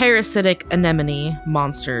 the parasitic anemone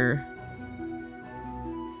monster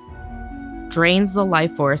drains the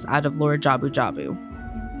life force out of Lord Jabu Jabu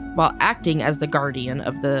while acting as the guardian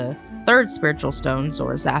of the third spiritual stone,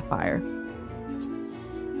 Zora Sapphire.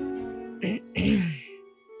 And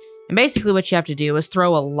basically what you have to do is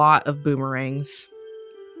throw a lot of boomerangs.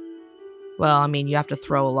 Well, I mean, you have to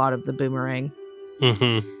throw a lot of the boomerang.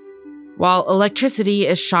 Mm-hmm. While electricity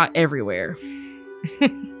is shot everywhere.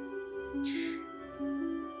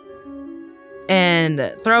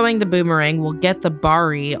 And throwing the boomerang will get the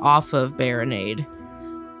Bari off of Baronade,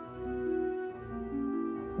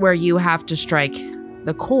 where you have to strike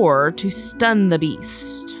the core to stun the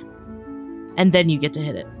beast. And then you get to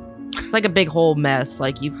hit it. It's like a big whole mess.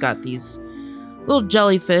 Like, you've got these little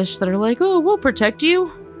jellyfish that are like, oh, we'll protect you.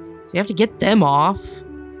 So you have to get them off.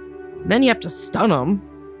 Then you have to stun them.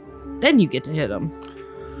 Then you get to hit them.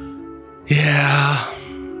 Yeah.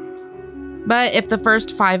 But if the first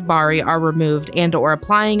 5 Bari are removed and or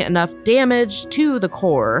applying enough damage to the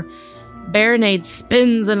core, Baronade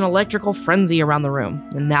spins an electrical frenzy around the room.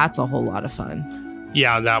 And that's a whole lot of fun.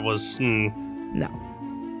 Yeah, that was... No.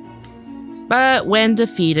 But when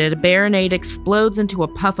defeated, Baronade explodes into a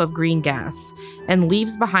puff of green gas and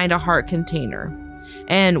leaves behind a heart container.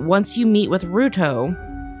 And once you meet with Ruto,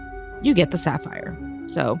 you get the sapphire.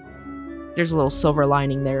 So there's a little silver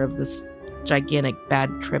lining there of this gigantic bad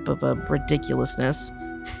trip of a ridiculousness.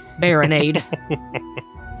 Baronade.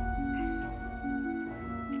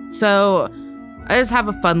 So I just have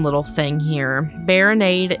a fun little thing here.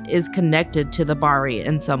 Baronade is connected to the Bari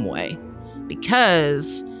in some way,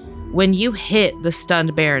 because when you hit the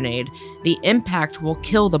stunned Baronade, the impact will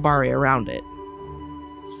kill the Bari around it.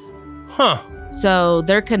 Huh. So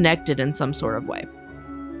they're connected in some sort of way.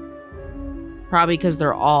 Probably because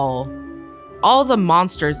they're all the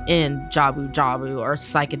monsters in Jabu Jabu are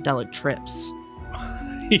psychedelic trips.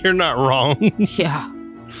 You're not wrong. Yeah.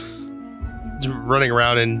 Running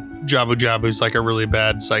around in Jabu Jabu is like a really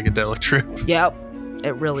bad psychedelic trip. Yep.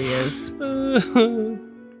 It really is.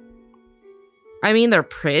 I mean, they're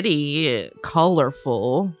pretty,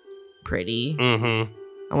 colorful, pretty. Mm-hmm.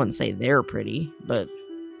 I wouldn't say they're pretty, but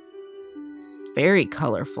it's very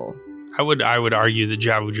colorful. I would argue the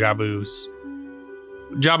Jabu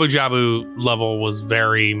Jabu level was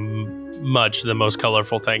very much the most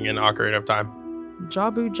colorful thing in Ocarina of Time.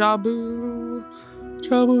 Jabu Jabu.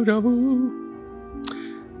 Jabu Jabu.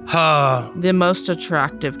 The most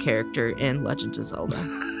attractive character in Legend of Zelda.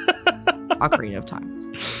 Ocarina of Time.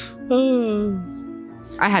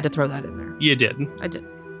 I had to throw that in there. You did. I did.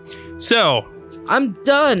 So. I'm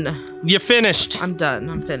done. You finished. I'm done.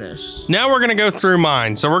 I'm finished. Now we're going to go through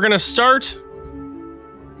mine. So we're going to start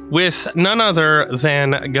with none other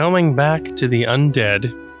than going back to the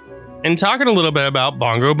undead and talking a little bit about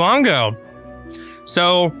Bongo Bongo.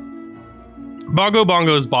 So Bongo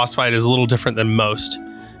Bongo's boss fight is a little different than most,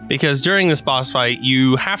 because during this boss fight,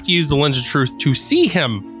 you have to use the Lens of Truth to see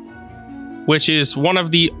him, which is one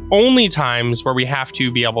of the only times where we have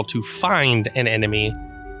to be able to find an enemy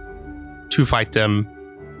to fight them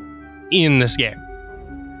in this game.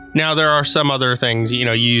 Now, there are some other things, you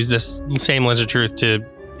use this same Lens of Truth to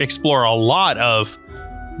explore a lot of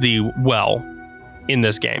the well in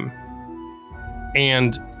this game,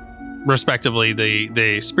 and respectively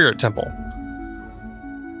the Spirit Temple.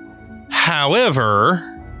 However,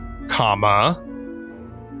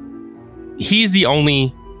 he's the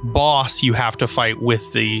only boss you have to fight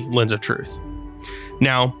with the Lens of Truth.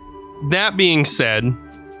 Now, that being said,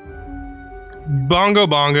 Bongo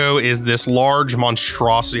Bongo is this large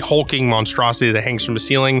monstrosity, hulking monstrosity that hangs from the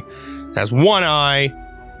ceiling, has one eye,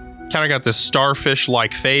 kind of got this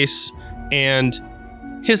starfish-like face, and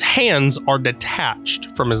his hands are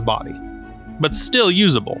detached from his body, but still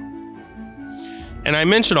usable. And I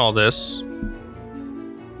mention all this.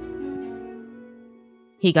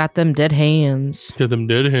 He got them dead hands. Got them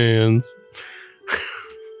dead hands.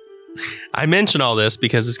 I mention all this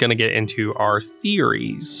because it's going to get into our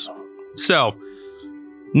theories. So,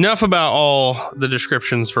 enough about all the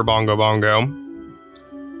descriptions for Bongo Bongo.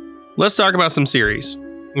 Let's talk about some series.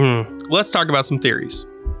 Let's talk about some theories.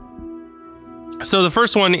 So the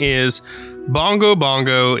first one is Bongo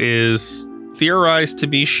Bongo is theorized to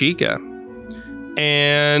be Sheikah.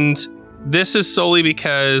 And this is solely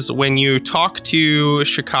because when you talk to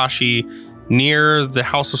Shikashi near the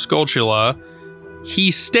House of Skulltula,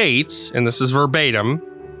 he states, and this is verbatim,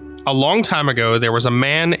 a long time ago, there was a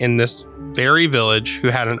man in this very village who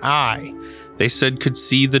had an eye they said could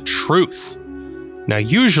see the truth. Now,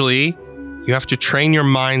 usually, you have to train your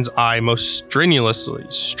mind's eye most strenuously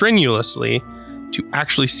to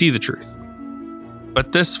actually see the truth.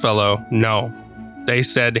 But this fellow, no. They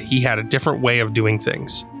said he had a different way of doing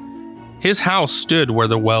things. His house stood where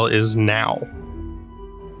the well is now.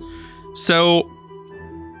 So,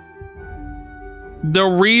 the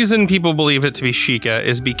reason people believe it to be Sheikah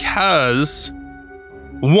is because,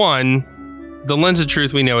 one, the Lens of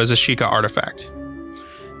Truth we know is a Sheikah artifact.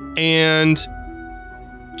 And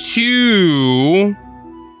two,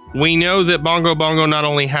 we know that Bongo Bongo not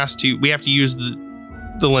only we have to use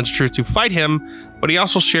the Lens of Truth to fight him, but he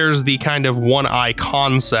also shares the kind of one eye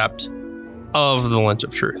concept of the Lens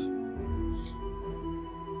of Truth.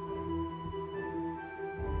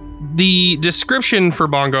 The description for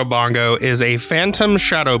Bongo Bongo is a phantom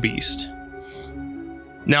shadow beast.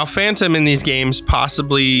 Now, phantom in these games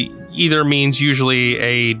possibly either means usually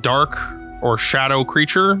a dark or shadow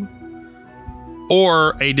creature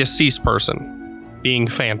or a deceased person, being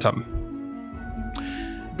phantom.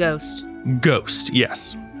 Ghost. Ghost,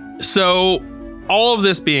 yes. So, all of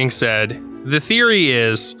this being said, the theory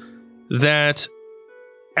is that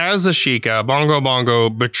as a Sheikah, Bongo Bongo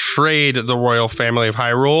betrayed the royal family of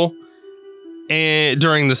Hyrule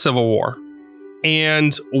during the Civil War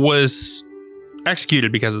and was executed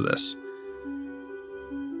because of this.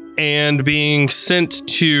 And being sent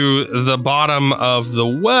to the bottom of the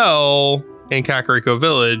well in Kakariko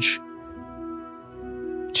Village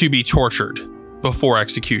to be tortured before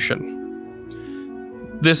execution.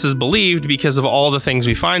 This is believed because of all the things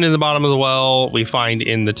we find in the bottom of the well, we find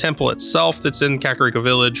in the temple itself that's in Kakariko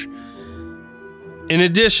Village. In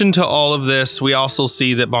addition to all of this, we also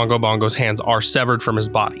see that Bongo Bongo's hands are severed from his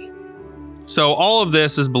body. So all of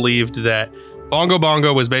this is believed that Bongo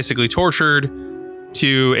Bongo was basically tortured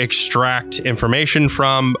to extract information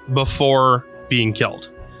from before being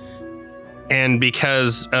killed. And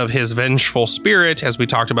because of his vengeful spirit, as we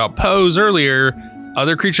talked about Pose earlier,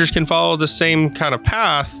 other creatures can follow the same kind of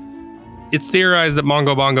path. It's theorized that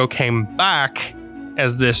Bongo Bongo came back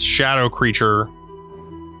as this shadow creature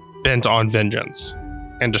bent on vengeance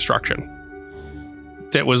and destruction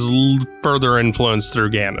that was further influenced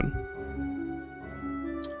through Ganon.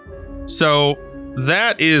 So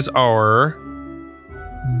that is our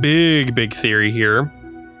big theory here.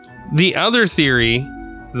 The other theory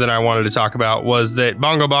that I wanted to talk about was that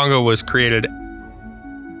Bongo Bongo was created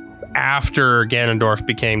after Ganondorf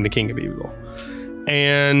became the King of Evil.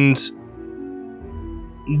 And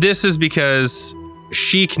this is because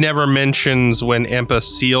Sheik never mentions when Impa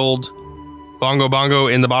sealed Bongo Bongo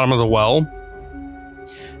in the bottom of the well.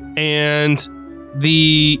 And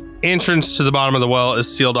the entrance to the bottom of the well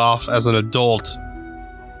is sealed off as an adult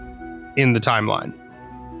in the timeline.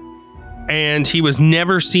 And he was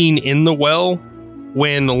never seen in the well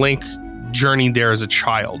when Link journeyed there as a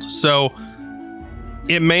child. So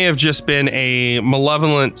it may have just been a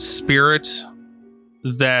malevolent spirit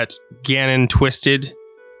that Ganon twisted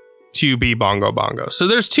to be Bongo Bongo. So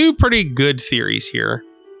there's two pretty good theories here.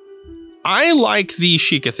 I like the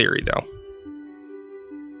Sheikah theory, though.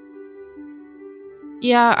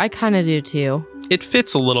 Yeah, I kind of do, too. It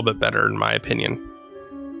fits a little bit better, in my opinion.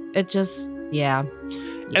 It just, yeah.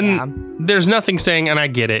 And there's nothing saying, and I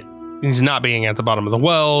get it, he's not being at the bottom of the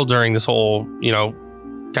well during this whole,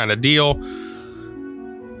 kind of deal.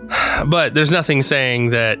 But there's nothing saying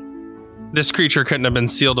that this creature couldn't have been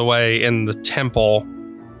sealed away in the temple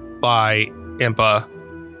by Impa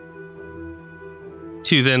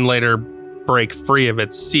to then later break free of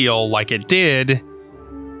its seal like it did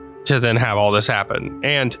to then have all this happen.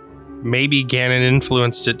 And maybe Ganon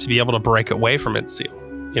influenced it to be able to break away from its seal.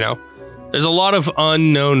 There's a lot of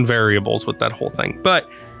unknown variables with that whole thing. But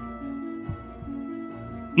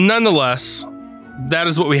nonetheless, that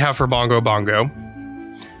is what we have for Bongo Bongo.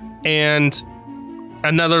 And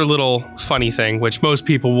another little funny thing, which most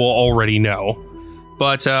people will already know,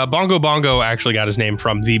 but Bongo Bongo actually got his name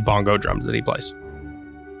from the bongo drums that he plays.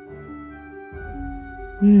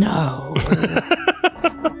 No.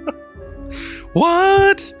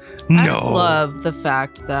 What? No. I love the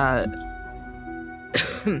fact that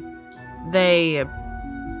they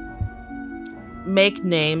make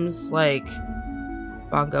names like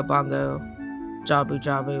Bongo Bongo, Jabu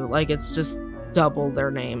Jabu, like it's just double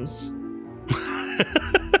their names.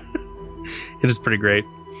 It is pretty great.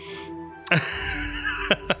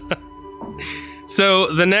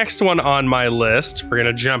 So the next one on my list we're going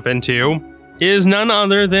to jump into is none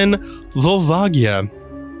other than Volvagia.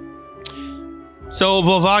 So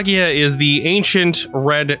Volvagia is the ancient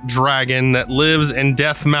red dragon that lives in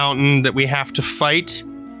Death Mountain that we have to fight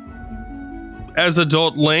as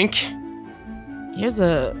adult Link. Here's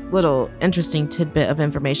a little interesting tidbit of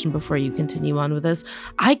information before you continue on with this.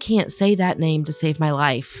 I can't say that name to save my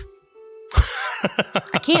life.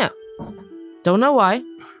 I can't. Don't know why.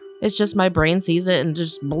 It's just my brain sees it and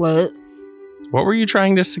just bleh. What were you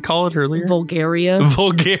trying to call it earlier? Bulgaria.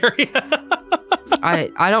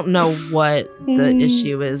 I don't know what the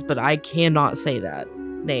issue is, but I cannot say that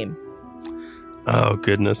name. Oh,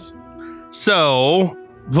 goodness. So,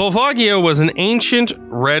 Volvagia was an ancient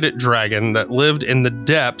red dragon that lived in the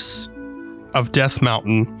depths of Death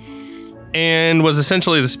Mountain and was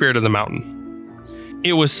essentially the spirit of the mountain.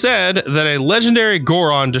 It was said that a legendary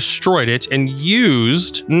Goron destroyed it and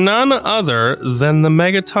used none other than the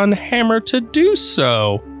Megaton Hammer to do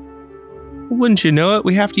so. Wouldn't you know it?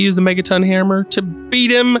 We have to use the Megaton Hammer to beat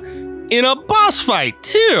him in a boss fight,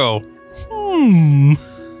 too.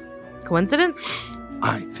 Coincidence?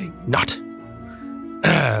 I think not.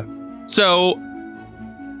 So,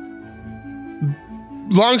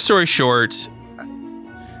 long story short,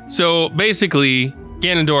 so basically,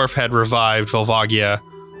 Ganondorf had revived Volvagia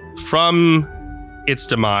from its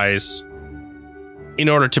demise in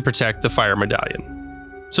order to protect the Fire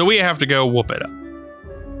Medallion. So we have to go whoop it up.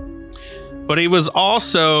 But he was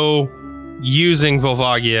also using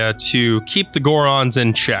Volvagia to keep the Gorons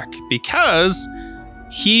in check because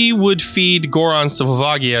he would feed Gorons to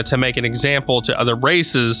Volvagia to make an example to other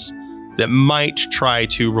races that might try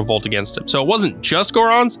to revolt against him. So it wasn't just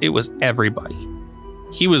Gorons, it was everybody.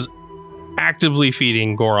 He was actively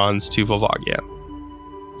feeding Gorons to Volvagia.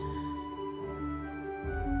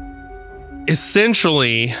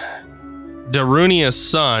 Essentially, Darunia's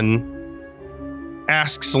son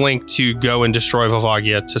asks Link to go and destroy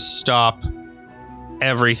Volvagia to stop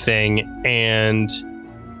everything and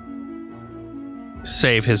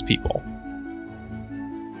save his people.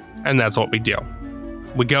 And that's what we do.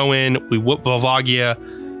 We go in, we whoop Volvagia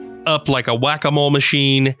up like a whack-a-mole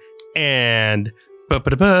machine, and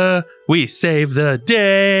we save the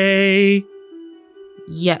day.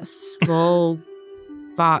 Yes. Volvo.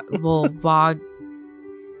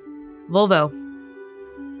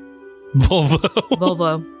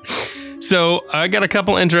 So I got a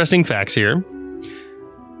couple interesting facts here.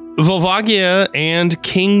 Volvagia and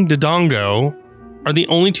King Dodongo are the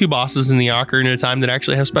only two bosses in the Ocarina of Time that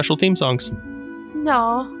actually have special theme songs.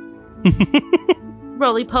 No.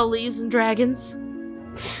 Roly-polies and dragons.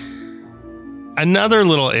 Another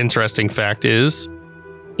little interesting fact is,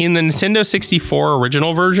 in the Nintendo 64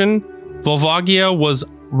 original version, Volvagia was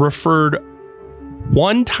referred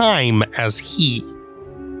one time as he.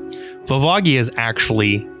 Volvagia is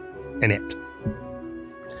actually an it.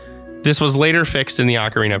 This was later fixed in the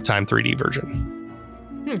Ocarina of Time 3D version.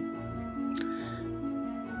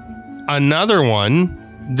 Another one,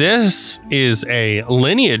 this is a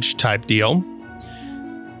lineage type deal.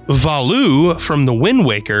 Valu from the Wind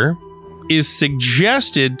Waker is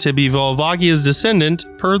suggested to be Volvagia's descendant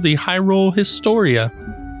per the Hyrule Historia.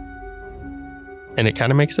 And it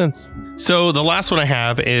kind of makes sense. So the last one I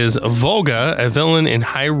have is Volga, a villain in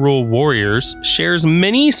Hyrule Warriors, shares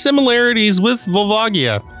many similarities with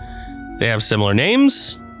Volvagia. They have similar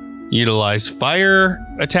names, utilize fire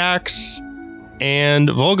attacks, and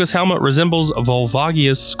Volga's helmet resembles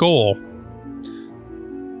Volvagia's skull.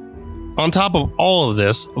 On top of all of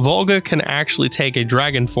this, Volga can actually take a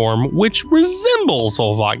dragon form which resembles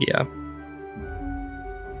Volvagia.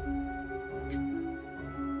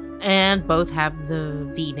 And both have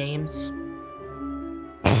the V names.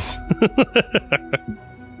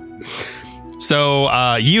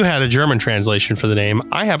 So you had a German translation for the name.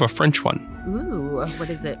 I have a French one. Ooh, what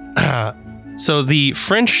is it? So the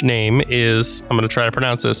French name is, I'm going to try to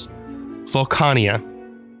pronounce this, Volcania.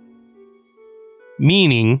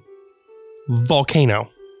 meaning volcano.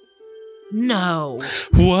 No.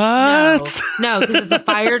 What? No, because it's a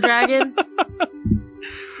fire dragon.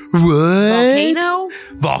 What?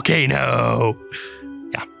 Volcano.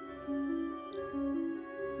 Yeah.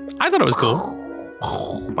 I thought it was cool.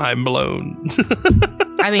 I'm blown.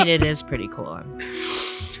 I mean, it is pretty cool.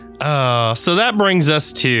 So that brings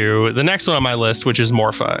us to the next one on my list, which is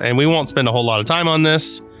Morpha. And we won't spend a whole lot of time on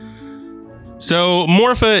this. So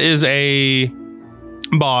Morpha is a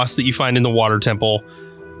boss that you find in the Water Temple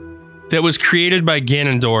that was created by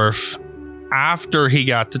Ganondorf after he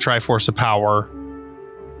got the Triforce of Power.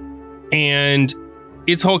 And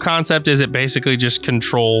its whole concept is it basically just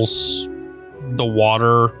controls the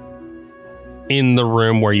water in the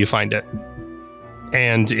room where you find it.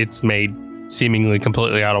 And it's made seemingly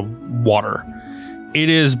completely out of water. It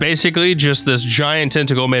is basically just this giant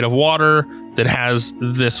tentacle made of water that has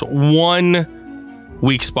this one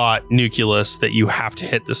weak spot nucleus that you have to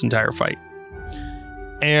hit this entire fight.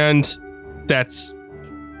 And that's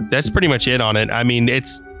pretty much it on it. I mean,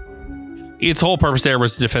 its whole purpose there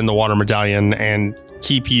was to defend the water medallion and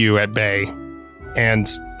keep you at bay. And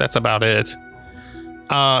that's about it.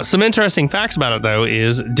 Some interesting facts about it, though,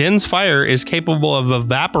 is Din's fire is capable of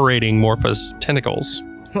evaporating Morpha's tentacles.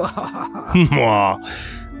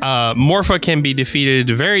 Morpha can be defeated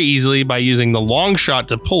very easily by using the long shot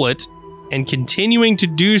to pull it and continuing to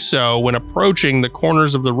do so when approaching the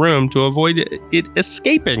corners of the room to avoid it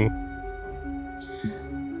escaping.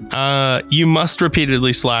 You must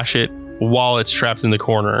repeatedly slash it while it's trapped in the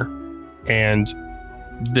corner, and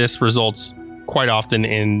this results quite often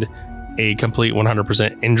in a complete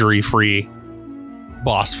 100% injury-free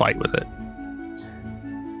boss fight with it.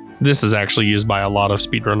 This is actually used by a lot of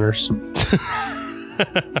speedrunners.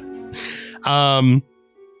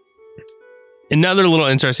 Another little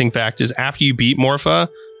interesting fact is after you beat Morpha,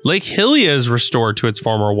 Lake Hylia is restored to its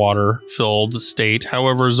former water-filled state.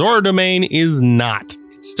 However, Zora Domain is not.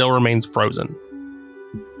 It still remains frozen.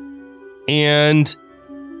 And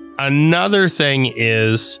another thing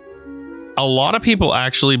is, a lot of people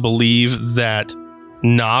actually believe that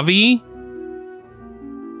Navi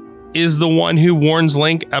is the one who warns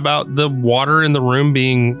Link about the water in the room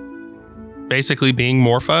being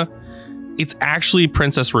Morpha. It's actually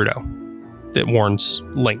Princess Ruto that warns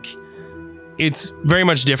Link. It's very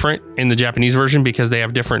much different in the Japanese version because they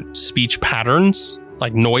have different speech patterns,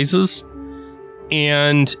 like noises,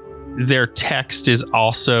 and their text is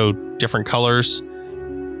also different colors.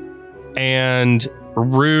 And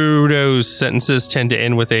Rudo's sentences tend to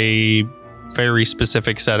end with a very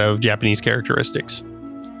specific set of Japanese characteristics.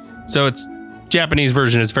 So it's Japanese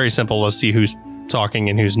version. It's very simple to see who's talking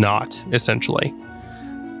and who's not, essentially.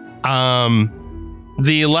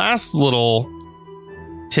 The last little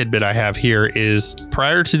tidbit I have here is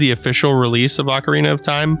prior to the official release of Ocarina of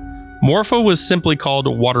Time, Morpha was simply called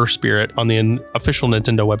Water Spirit on the official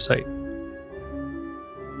Nintendo website.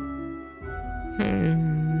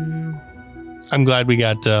 I'm glad we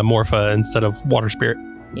got Morpha instead of Water Spirit.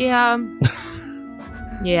 Yeah.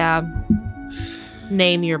 Yeah.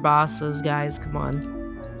 Name your bosses, guys. Come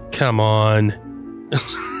on. Come on.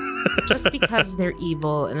 Just because they're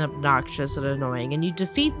evil and obnoxious and annoying and you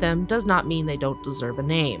defeat them does not mean they don't deserve a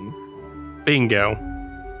name. Bingo.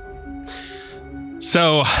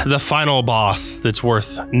 So, the final boss that's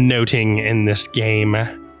worth noting in this game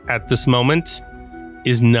at this moment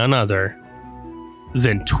is none other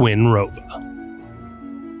than Twin Rova.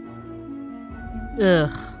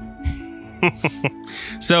 Ugh.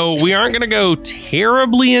 So we aren't going to go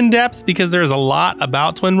terribly in depth because there's a lot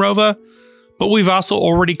about Twin Rova, but we've also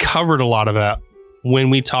already covered a lot of that when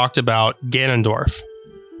we talked about Ganondorf.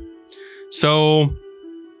 So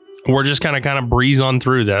we're just kind of breeze on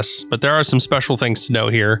through this, but there are some special things to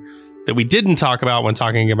note here that we didn't talk about when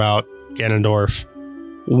talking about Ganondorf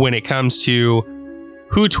when it comes to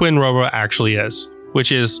who Twin Rova actually is,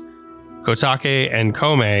 which is Kotake and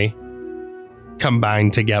Kome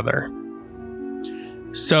combined together.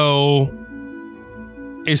 So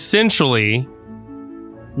essentially,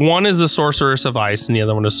 one is the sorceress of ice and the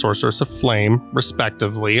other one is sorceress of flame,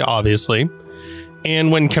 respectively, obviously.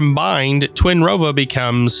 And when combined, Twin Rova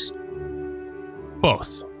becomes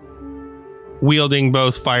both, wielding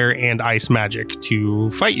both fire and ice magic to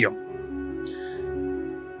fight you.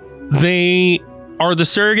 They are the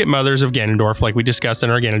surrogate mothers of Ganondorf, like we discussed in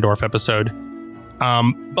our Ganondorf episode.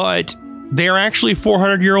 But they are actually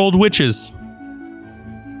 400-year-old witches.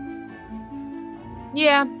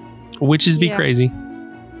 Yeah. Witches be crazy.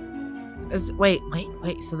 Wait.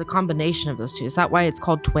 So the combination of those two, is that why it's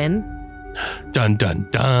called twin? Dun, dun,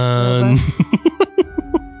 dun.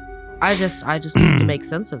 I just need to make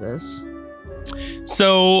sense of this.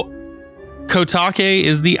 So Kotake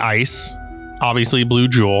is the ice, obviously blue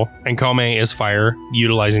jewel, and Kome is fire,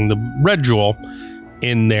 utilizing the red jewel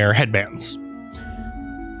in their headbands.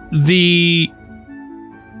 The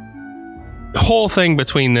whole thing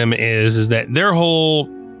between them is that their whole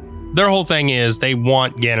thing is they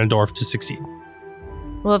want Ganondorf to succeed.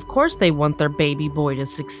 Well, of course they want their baby boy to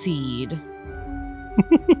succeed.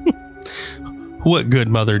 What good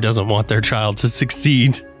mother doesn't want their child to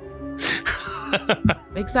succeed?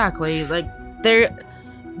 Exactly. Like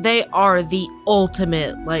they are the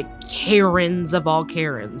ultimate Karens of all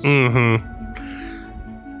Karens. Mm-hmm.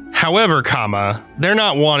 However, they're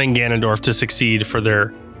not wanting Ganondorf to succeed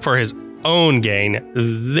for his own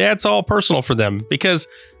gain. That's all personal for them because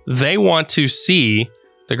they want to see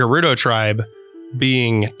the Gerudo tribe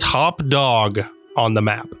being top dog on the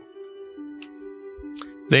map.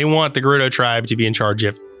 They want the Gerudo tribe to be in charge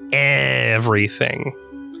of everything.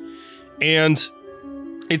 And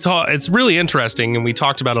it's really interesting, and we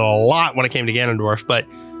talked about it a lot when it came to Ganondorf, but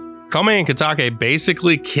Kome and Kotake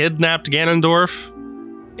basically kidnapped Ganondorf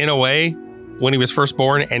in a way when he was first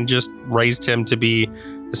born and just raised him to be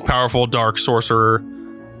this powerful dark sorcerer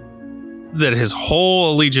that his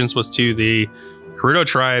whole allegiance was to the Gerudo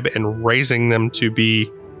tribe and raising them to be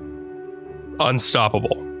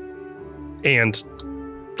unstoppable. And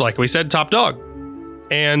like we said, top dog.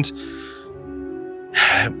 And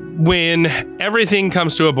when everything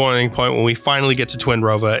comes to a boiling point, when we finally get to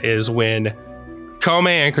Twinrova, is when Kome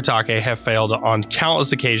and Kotake have failed on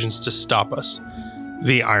countless occasions to stop us.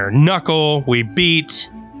 The Iron Knuckle, we beat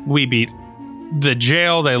the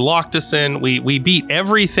jail they locked us in. We beat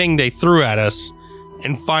everything they threw at us,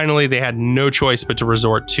 and finally they had no choice but to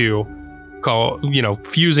resort to,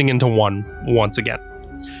 fusing into one once again.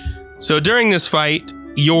 So during this fight,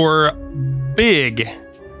 your big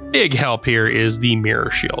help here is the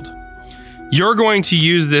Mirror Shield. You're going to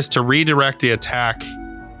use this to redirect the attack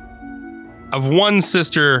of one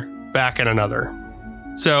sister back at another.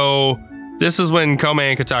 So this is when Kome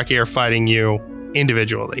and Kotake are fighting you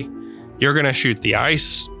individually. You're going to shoot the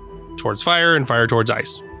ice towards fire and fire towards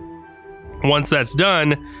ice. Once that's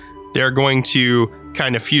done, they're going to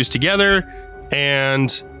kind of fuse together, and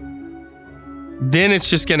then it's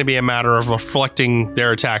just going to be a matter of reflecting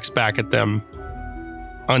their attacks back at them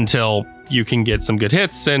until you can get some good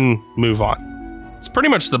hits and move on. It's pretty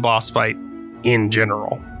much the boss fight in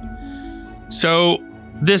general. So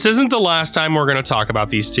this isn't the last time we're going to talk about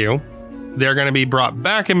these two. They're going to be brought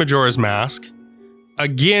back in Majora's Mask,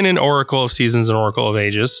 again in Oracle of Seasons and Oracle of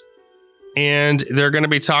Ages, and they're going to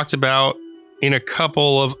be talked about in a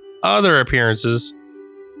couple of other appearances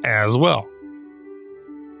as well.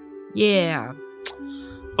 Yeah.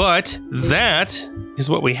 But that is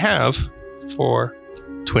what we have for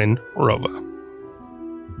Twinrova.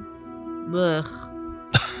 Ugh.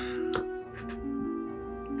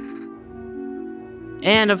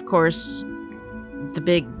 And of course, the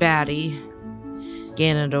big baddie,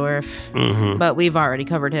 Ganondorf. Mm-hmm. But we've already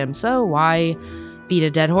covered him, so why beat a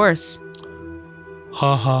dead horse?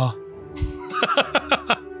 Ha ha.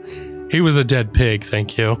 He was a dead pig,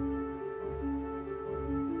 thank you.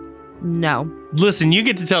 No. Listen, you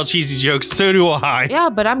get to tell cheesy jokes, so do I. Yeah,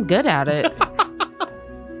 but I'm good at it.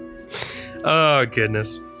 Oh,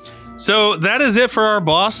 goodness. So that is it for our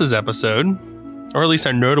bosses episode, or at least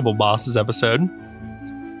our notable bosses episode.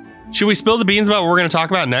 Should we spill the beans about what we're going to talk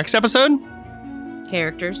about next episode?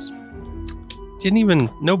 Characters. Didn't even,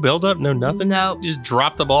 no build up, no nothing? No. Just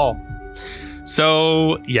drop the ball.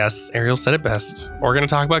 So, yes, Ariel said it best. We're going to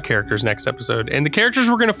talk about characters next episode. And the characters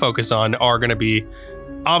we're going to focus on are going to be,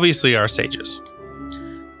 obviously, our sages.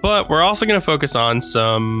 But we're also going to focus on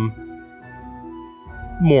some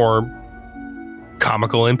more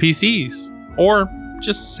comical NPCs. Or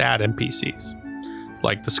just sad NPCs.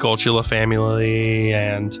 Like the Skulltula family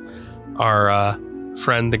and our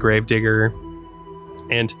friend, the Gravedigger.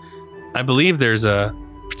 And I believe there's a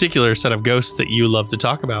particular set of ghosts that you love to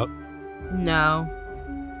talk about. No.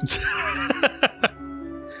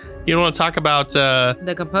 You don't want to talk about...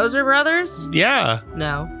 the Composer Brothers? Yeah.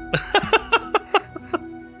 No.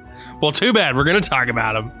 Well, too bad. We're going to talk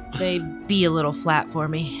about them. They be a little flat for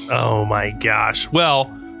me. Oh my gosh. Well,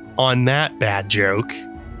 on that bad joke,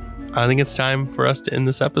 I think it's time for us to end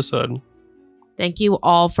this episode. Thank you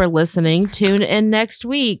all for listening. Tune in next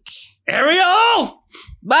week. Ariel!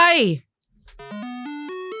 Bye!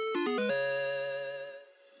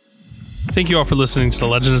 Thank you all for listening to the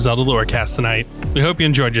Legend of Zelda Lorecast tonight. We hope you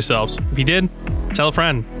enjoyed yourselves. If you did, tell a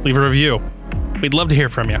friend, leave a review. We'd love to hear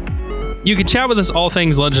from you. You can chat with us all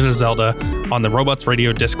things Legend of Zelda on the Robots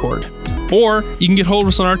Radio Discord, or you can get hold of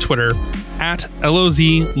us on our Twitter at LOZ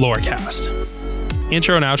Lorecast.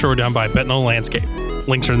 Intro and outro were done by Betnol Landscape.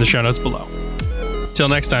 Links are in the show notes below. Till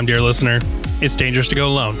next time, dear listener, it's dangerous to go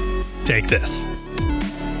alone. Take this.